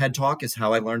 My TED Talk is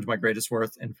How I Learned My Greatest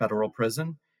Worth in Federal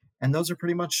Prison. And that's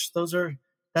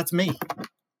me.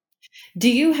 Do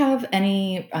you have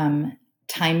any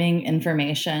timing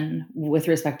information with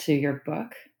respect to your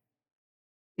book?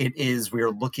 We're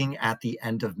looking at the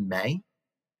end of May.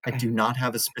 Okay. I do not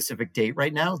have a specific date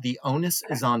right now. The onus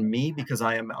is on me because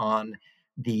I'm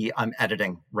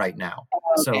editing right now.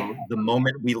 Okay. So the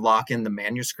moment we lock in the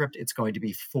manuscript, it's going to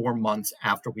be 4 months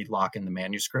after we lock in the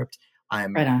manuscript.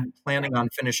 I'm planning on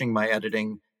finishing my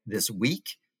editing this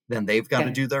week. Then they've got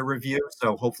to do their review.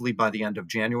 So hopefully by the end of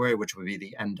January, which would be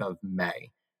the end of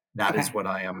May, that is what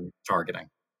I am targeting.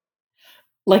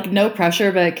 Like, no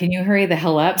pressure, but can you hurry the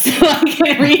hell up so I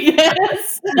can read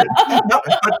this? No,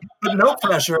 but no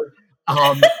pressure.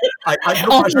 No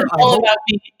pressure.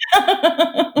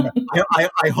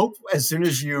 I hope as soon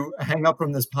as you hang up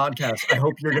from this podcast, I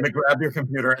hope you're going to grab your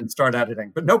computer and start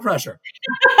editing, but no pressure.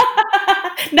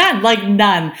 None.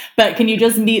 But can you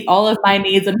just meet all of my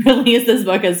needs and release this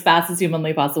book as fast as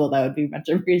humanly possible? That would be much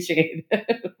appreciated.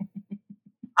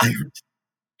 I'm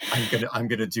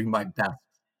gonna do my best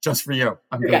just for you.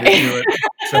 I'm going to do it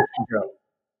just for you.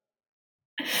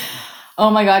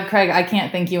 Oh my God, Craig, I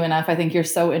can't thank you enough. I think you're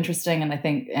so interesting. And I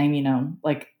think,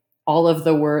 like all of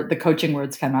the coaching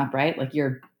words come up, right? Like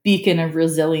your beacon of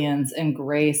resilience and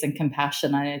grace and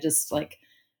compassion. And I just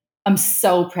I'm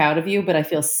so proud of you, but I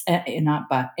feel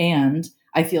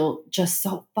I feel just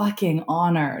so fucking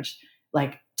honored,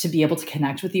 like to be able to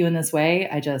connect with you in this way.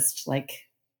 I just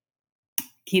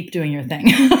keep doing your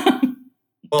thing.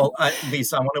 Well,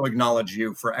 Lisa, I want to acknowledge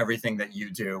you for everything that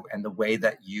you do and the way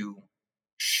that you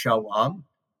show up.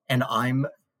 And I'm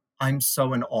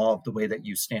so in awe of the way that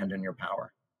you stand in your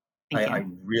power. I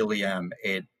really am.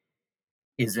 It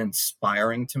is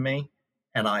inspiring to me,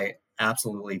 and I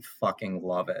absolutely fucking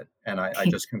love it. And I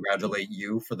just congratulate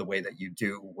you for the way that you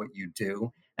do what you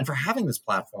do and for having this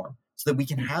platform so that we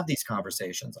can have these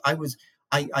conversations. I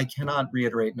cannot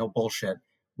reiterate, no bullshit.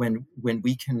 When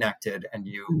we connected and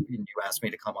you asked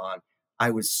me to come on, I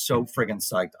was so friggin'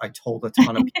 psyched. I told a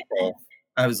ton of people.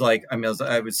 I was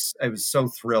so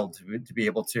thrilled to be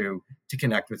able to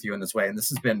connect with you in this way. And this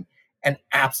has been an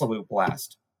absolute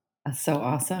blast. That's so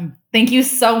awesome. Thank you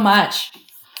so much.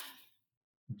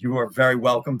 You are very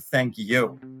welcome. Thank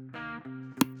you.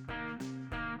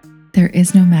 There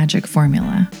is no magic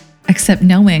formula, except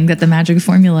knowing that the magic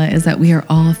formula is that we are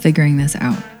all figuring this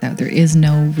out, that there is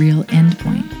no real end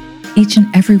point. Each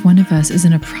and every one of us is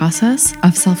in a process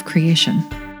of self-creation.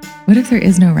 What if there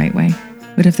is no right way?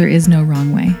 What if there is no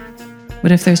wrong way?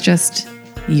 What if there's just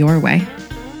your way?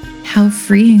 How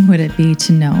freeing would it be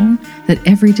to know that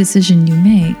every decision you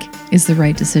make is the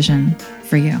right decision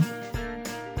for you?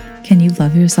 Can you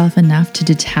love yourself enough to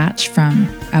detach from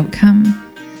outcome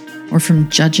or from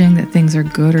judging that things are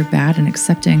good or bad and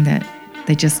accepting that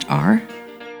they just are?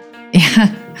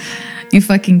 Yeah, you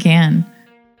fucking can.